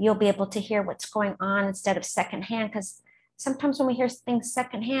you'll be able to hear what's going on instead of secondhand. Because sometimes when we hear things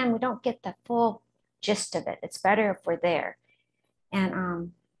secondhand, we don't get the full gist of it. It's better if we're there.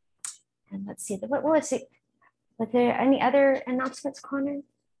 And let's see, what was it? Was there any other announcements, Connor?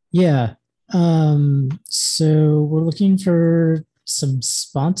 Yeah. So we're looking for some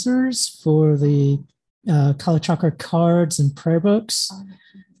sponsors for the Kala Chakra cards and prayer books.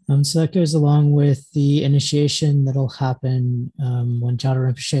 So that goes along with the initiation that'll happen when Jada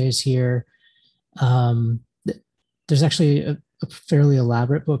Rinpoche is here. There's actually a fairly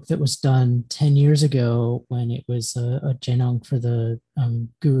elaborate book that was done 10 years ago when it was a Jenong for the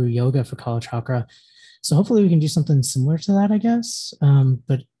Guru Yoga for Kala Chakra. So hopefully we can do something similar to that, I guess.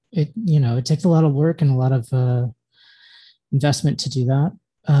 But it takes a lot of work and a lot of investment to do that.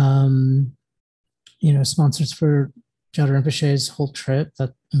 Sponsors for Jada Rinpoche's whole trip,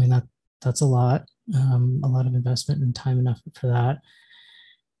 that's a lot of investment and time and effort for that.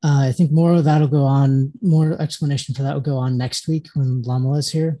 I think more of that will go on, more explanation for that will go on next week when Lama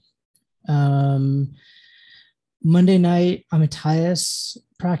is here. Monday night, Amitayas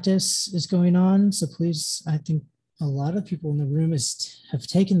practice is going on. So please, I think a lot of people in the room have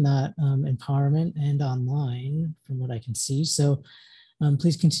taken that empowerment and online from what I can see. So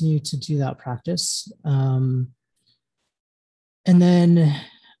please continue to do that practice. And then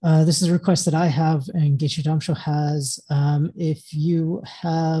this is a request that I have and Geshe Damsho has. If you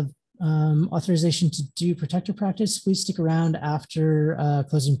have authorization to do protector practice, please stick around after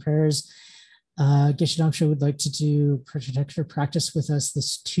closing prayers. Geshe Damsho would like to do protector practice with us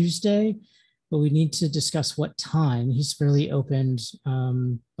this Tuesday, but we need to discuss what time. He's fairly opened,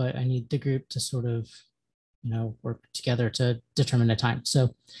 but I need the group to sort of, work together to determine a time.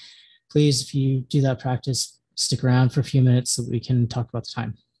 So please, if you do that practice, stick around for a few minutes so that we can talk about the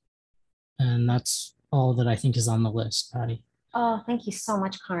time. And that's all that I think is on the list, Patty. Oh, thank you so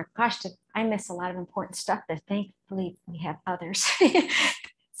much, Connor. Gosh, I miss a lot of important stuff, but thankfully we have others.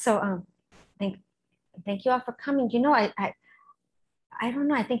 So thank you all for coming. You know, I don't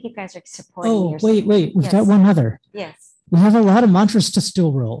know. I think you guys are supporting me. Oh, wait. We've got one other. Yes. We have a lot of mantras to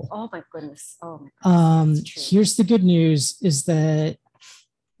still roll. Oh my goodness. Oh my goodness. Here's the good news is that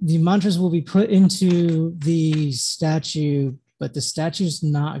the mantras will be put into the statue, but the statue is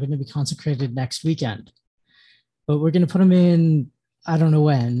not going to be consecrated next weekend. But we're going to put them in, I don't know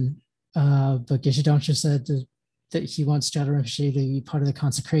when, but Geshe Damsho said that he wants Jada Rinpoche to be part of the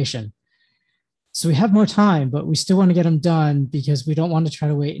consecration. So we have more time, but we still want to get them done because we don't want to try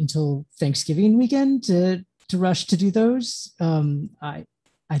to wait until Thanksgiving weekend to rush to do those. I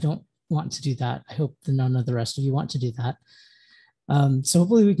don't want to do that. I hope that none of the rest of you want to do that. So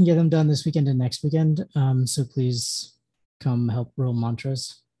hopefully we can get them done this weekend and next weekend. So please come help roll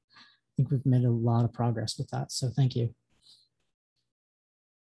mantras. I think we've made a lot of progress with that. So thank you.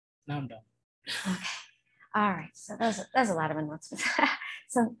 Now I'm done. Okay. All right. So there's a lot of announcements.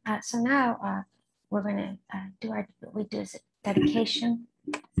 So now we're going to do what we do is dedication,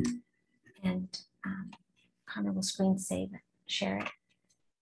 and Connor will screen save it, share it.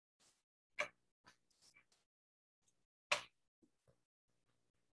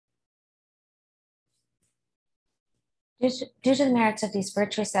 Due to the merits of these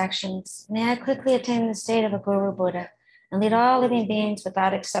virtuous actions, may I quickly attain the state of a Guru Buddha and lead all living beings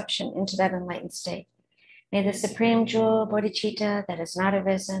without exception into that enlightened state. May the supreme jewel Bodhicitta that has not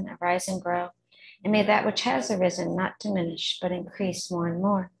arisen arise and grow, and may that which has arisen not diminish but increase more and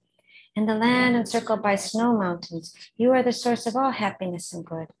more. In the land encircled by snow mountains, you are the source of all happiness and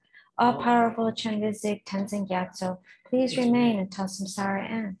good. All-powerful Geshe Losang Gyatso, please remain until samsara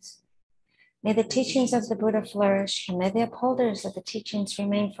ends. May the teachings of the Buddha flourish, and may the upholders of the teachings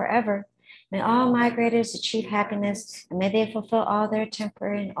remain forever. May all migrators achieve happiness, and may they fulfill all their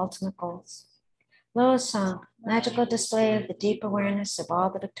temporary and ultimate goals. Losang, magical display of the deep awareness of all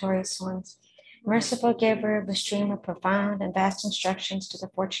the victorious ones, merciful giver of the stream of profound and vast instructions to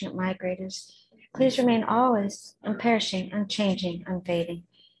the fortunate migrators, please remain always unperishing, unchanging, unfading.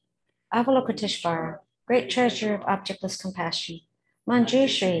 Avalokiteshvara, great treasure of objectless compassion.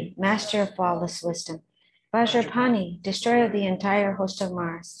 Manjushri, master of flawless wisdom. Vajrapani, destroyer of the entire host of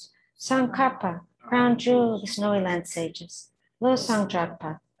Mars. Sankapa, crown jewel of the snowy land sages. Losang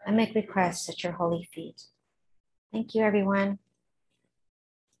Dragpa, I make requests at your holy feet. Thank you, everyone.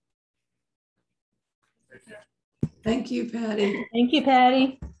 Thank you, Patty. Thank you,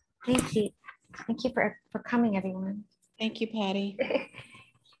 Patty. Thank you. Thank you for coming, everyone. Thank you, Patty.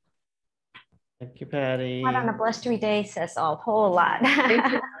 Thank you, Patty. Not on a blustery day says a whole lot.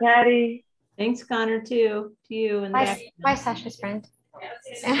 Thank you, Patty. Thanks, Connor, too. To you. And bye, Sasha's friend.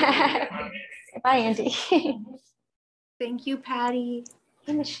 Bye, Andy. Thank you, Patty.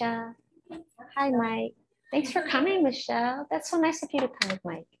 Hey, Michelle. Hi, Mike. Thanks for coming, Michelle. That's so nice of you to come with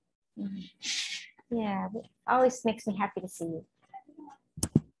Mike. Yeah, it always makes me happy to see you.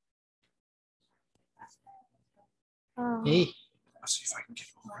 Oh. Hey. I'll see if I can get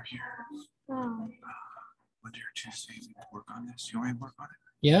over here. Oh. Monday or Tuesday, we can work on this. You want me to work on it?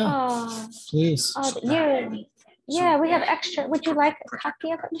 Yeah, Oh. please. Oh, yeah, we have extra. Would you like a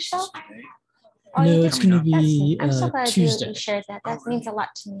copy of it, Michelle? Oh, No, it's going to be I'm so glad Tuesday. you shared that. That means a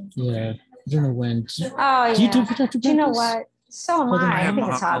lot to me. Yeah, I don't know when. Oh, Do you do yeah. protective Do you know practice? what? So am Hold on, I. I think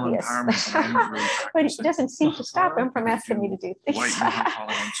it's obvious. But it doesn't seem to stop him from asking me to do things.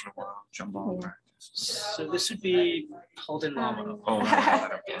 So this would be Holden Lama. Oh,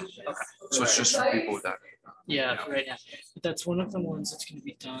 okay. So it's just for people with that. Yeah, right now. But that's one of the ones that's going to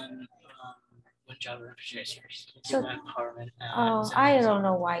be done when Jada Rinpoche is here. So, empowerment. I don't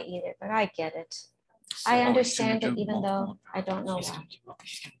know why either, but I get it. I understand it, even though I don't know why.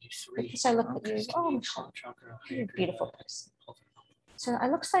 Because I look at you, oh, Michelle, you're a beautiful person. So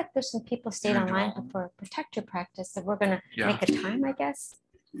it looks like there's some people stayed online for protector practice that we're going to make a time, I guess.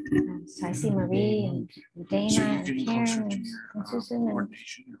 So I see Marie and Dana and Karen and Susan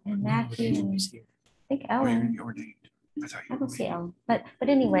and Matthew and I think Ellen. I don't see Ellen, but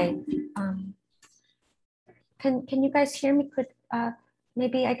anyway, can you guys hear me? Could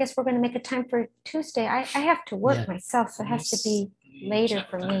maybe I guess we're going to make a time for Tuesday. I have to work myself, so it has to be later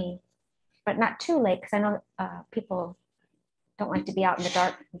for me, but not too late because I know people don't like to be out in the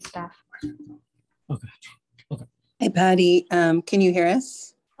dark and stuff. Okay. Hey, Patty, can you hear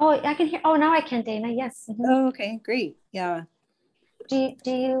us? Oh, I can hear. Oh, now I can, Dana. Yes. Oh, okay, great. Yeah. Do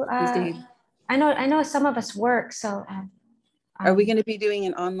you? I know some of us work, so. Are we going to be doing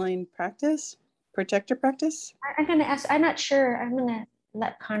an online practice? protector practice? I'm going to ask, I'm not sure. I'm going to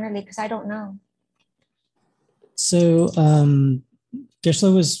let Connor lead because I don't know. So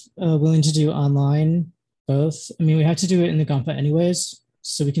Geshe was willing to do online both. I mean, we have to do it in the Gampa anyways,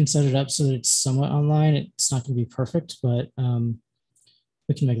 so we can set it up so that it's somewhat online. It's not going to be perfect, but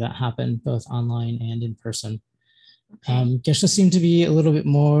we can make that happen both online and in person. Okay. Geshe seemed to be a little bit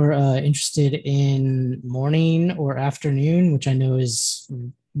more interested in morning or afternoon, which I know is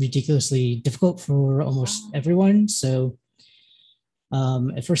ridiculously difficult for almost everyone. So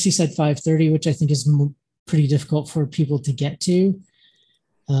at first he said 5:30, which I think is pretty difficult for people to get to.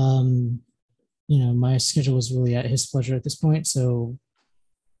 You know, my schedule was really at his pleasure at this point, so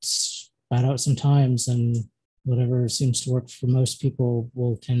spat out some times, and whatever seems to work for most people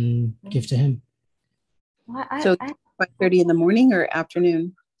can give to him. Well, so 5:30 in the morning or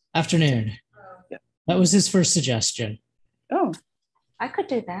afternoon? Afternoon. Yeah. That was his first suggestion. Oh, I could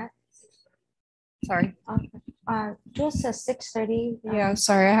do that. Sorry. Jules says 6:30. Yeah,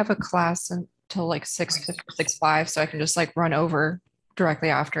 sorry, I have a class until like 6:05, so I can just like run over directly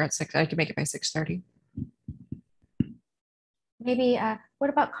after at 6. I can make it by 6:30. Maybe, what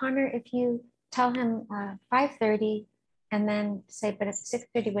about Connor, if you tell him 5:30 and then say, but if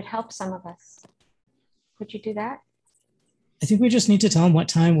 6:30 would help some of us. Could you do that? I think we just need to tell him what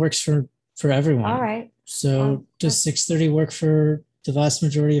time works for everyone. All right. So does 6:30 work for the vast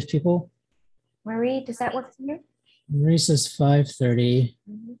majority of people? Marie, does that work for you? Marie says 5:30.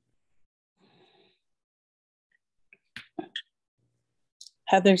 Mm-hmm.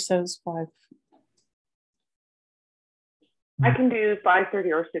 Heather says 5. I can do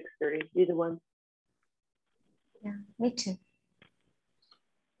 5:30 or 6:30, either one. Yeah, me too.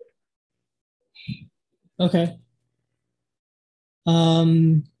 Okay.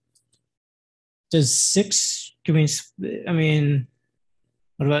 Does 6 give me, I mean,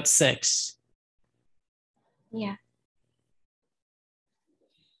 what about 6? Yeah.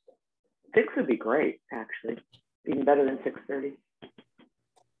 6 would be great, actually. Even better than 6:30.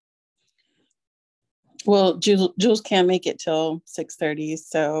 Well, Jules can't make it till 6:30,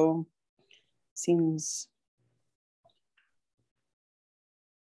 so seems.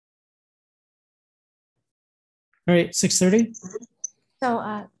 All right, 6:30.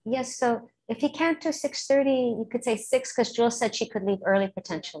 So yes, so if he can't do 6:30, you could say 6 because Jules said she could leave early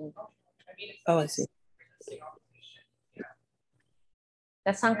potentially. Oh, I see.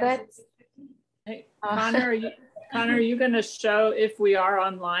 That sound good? Hey, Connor, are you going to show if we are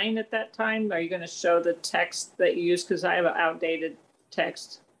online at that time? Are you going to show the text that you use? Because I have an outdated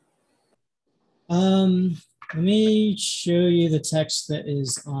text. Let me show you the text that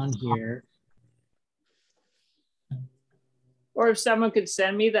is on here. Or if someone could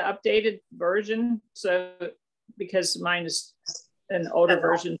send me the updated version, so because mine is an older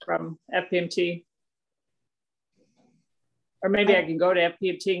version from FPMT. Or maybe I can go to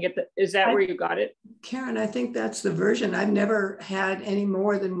FPMT and get the, is that where you got it? Karen, I think that's the version. I've never had any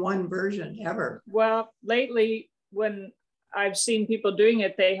more than one version ever. Well, lately when I've seen people doing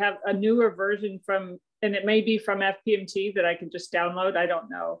it, they have a newer version from, and it may be from FPMT that I can just download. I don't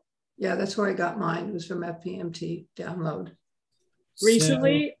know. Yeah, that's where I got mine. It was from FPMT download.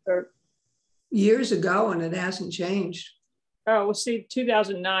 Recently or years ago, and it hasn't changed. Oh, well, see,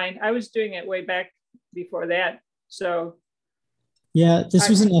 2009. I was doing it way back before that. So yeah, this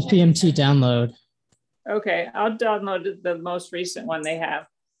was an FPMT download. Okay, I'll download the most recent one they have.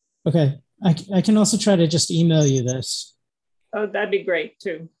 Okay, I can also try to just email you this. Oh, that'd be great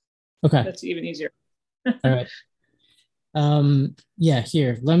too. Okay. That's even easier. All right. Yeah,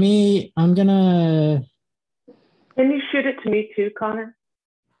 here, I'm gonna. Can you shoot it to me too, Connor?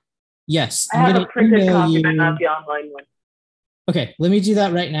 Yes. I have a printed copy, but not the online one. Okay, let me do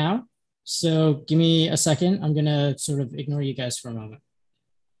that right now. So give me a second. I'm gonna sort of ignore you guys for a moment.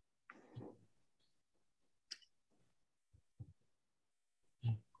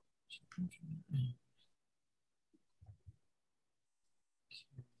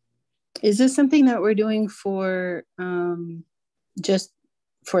 Is this something that we're doing for just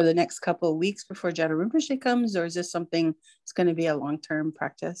for the next couple of weeks before Jada Rinpoche comes, or is this something that's going to be a long-term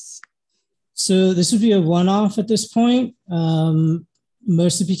practice? So this would be a one-off at this point,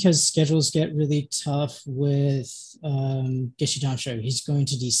 mostly because schedules get really tough with Geshe Damsho. He's going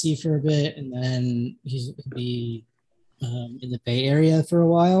to DC for a bit, and then he'll be in the Bay Area for a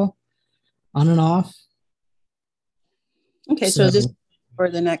while, on and off. Okay, so is this for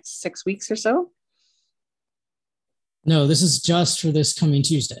the next 6 weeks or so? No, this is just for this coming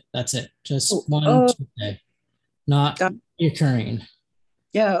Tuesday. That's it. Just one Tuesday, not reoccurring.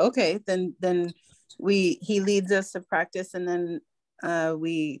 Yeah. Okay. Then he leads us to practice, and then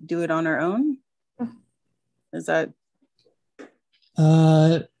we do it on our own. Is that?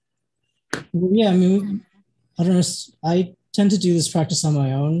 Well, yeah, I mean, I don't know. I tend to do this practice on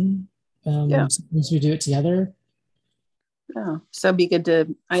my own. Yeah. Sometimes we do it together. Oh, so it'd be good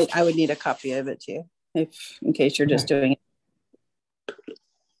to, I would need a copy of it too, in case you're just doing it.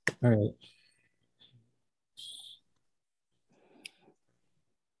 All right.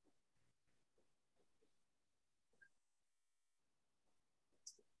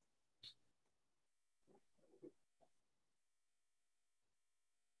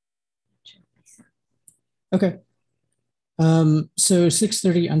 Okay. So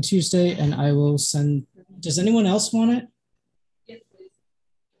 6:30 on Tuesday, and I will send. Does anyone else want it? Yes, please.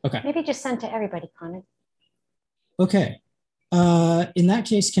 Okay. Maybe just send to everybody, Connor. Okay. In that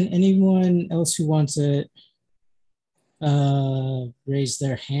case, can anyone else who wants it raise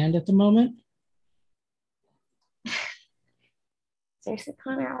their hand at the moment? Seriously,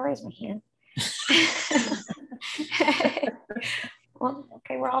 Connor, I'll raise my hand. Well,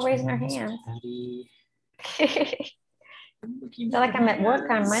 okay, we're all raising our hands. I feel like I'm at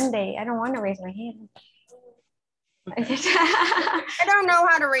work on Monday. I don't want to raise my hand. I don't know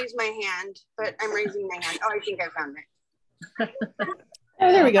how to raise my hand, but I'm raising my hand. Oh, I think I found it.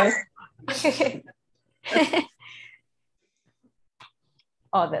 Oh, there we go.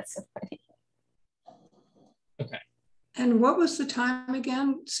 Oh, that's so funny. Okay. And what was the time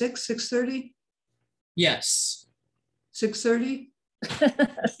again? 6:30? Yes. 6:30?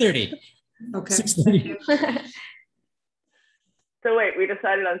 30. Okay. 6:30. So wait, we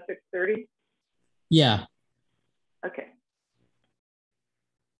decided on 6:30? Yeah. Okay.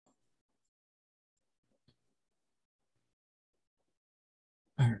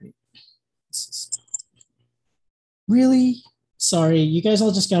 All right. Really? Sorry, you guys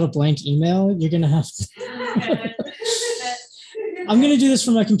all just got a blank email. You're gonna have to. I'm gonna do this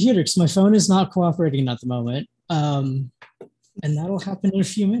from my computer because my phone is not cooperating at the moment. And that'll happen in a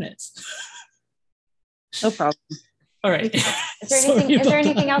few minutes. No problem. All right. Is there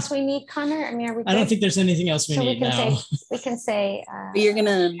anything else we need, Connor? I mean, are we? I don't think there's anything else we so need now. We can say. You're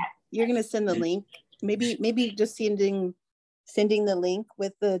gonna send the link. Maybe just sending the link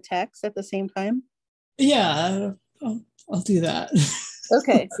with the text at the same time. Yeah, I'll do that.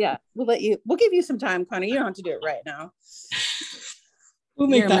 Okay. Yeah, we'll give you some time, Connor. You don't have to do it right now. We'll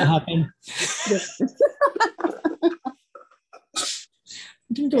make that happen.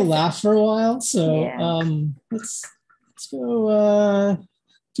 I'm gonna go laugh for a while, so yeah. Let's go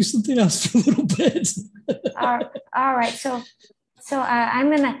do something else for a little bit. All right, so I'm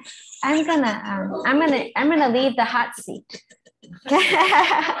gonna leave the hot seat.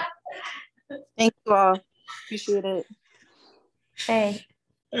 Thank you all. Appreciate it. Hey,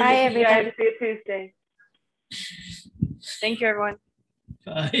 bye everybody. See you Tuesday. Thank you, everyone.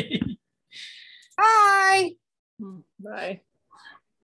 Bye. Bye. Bye.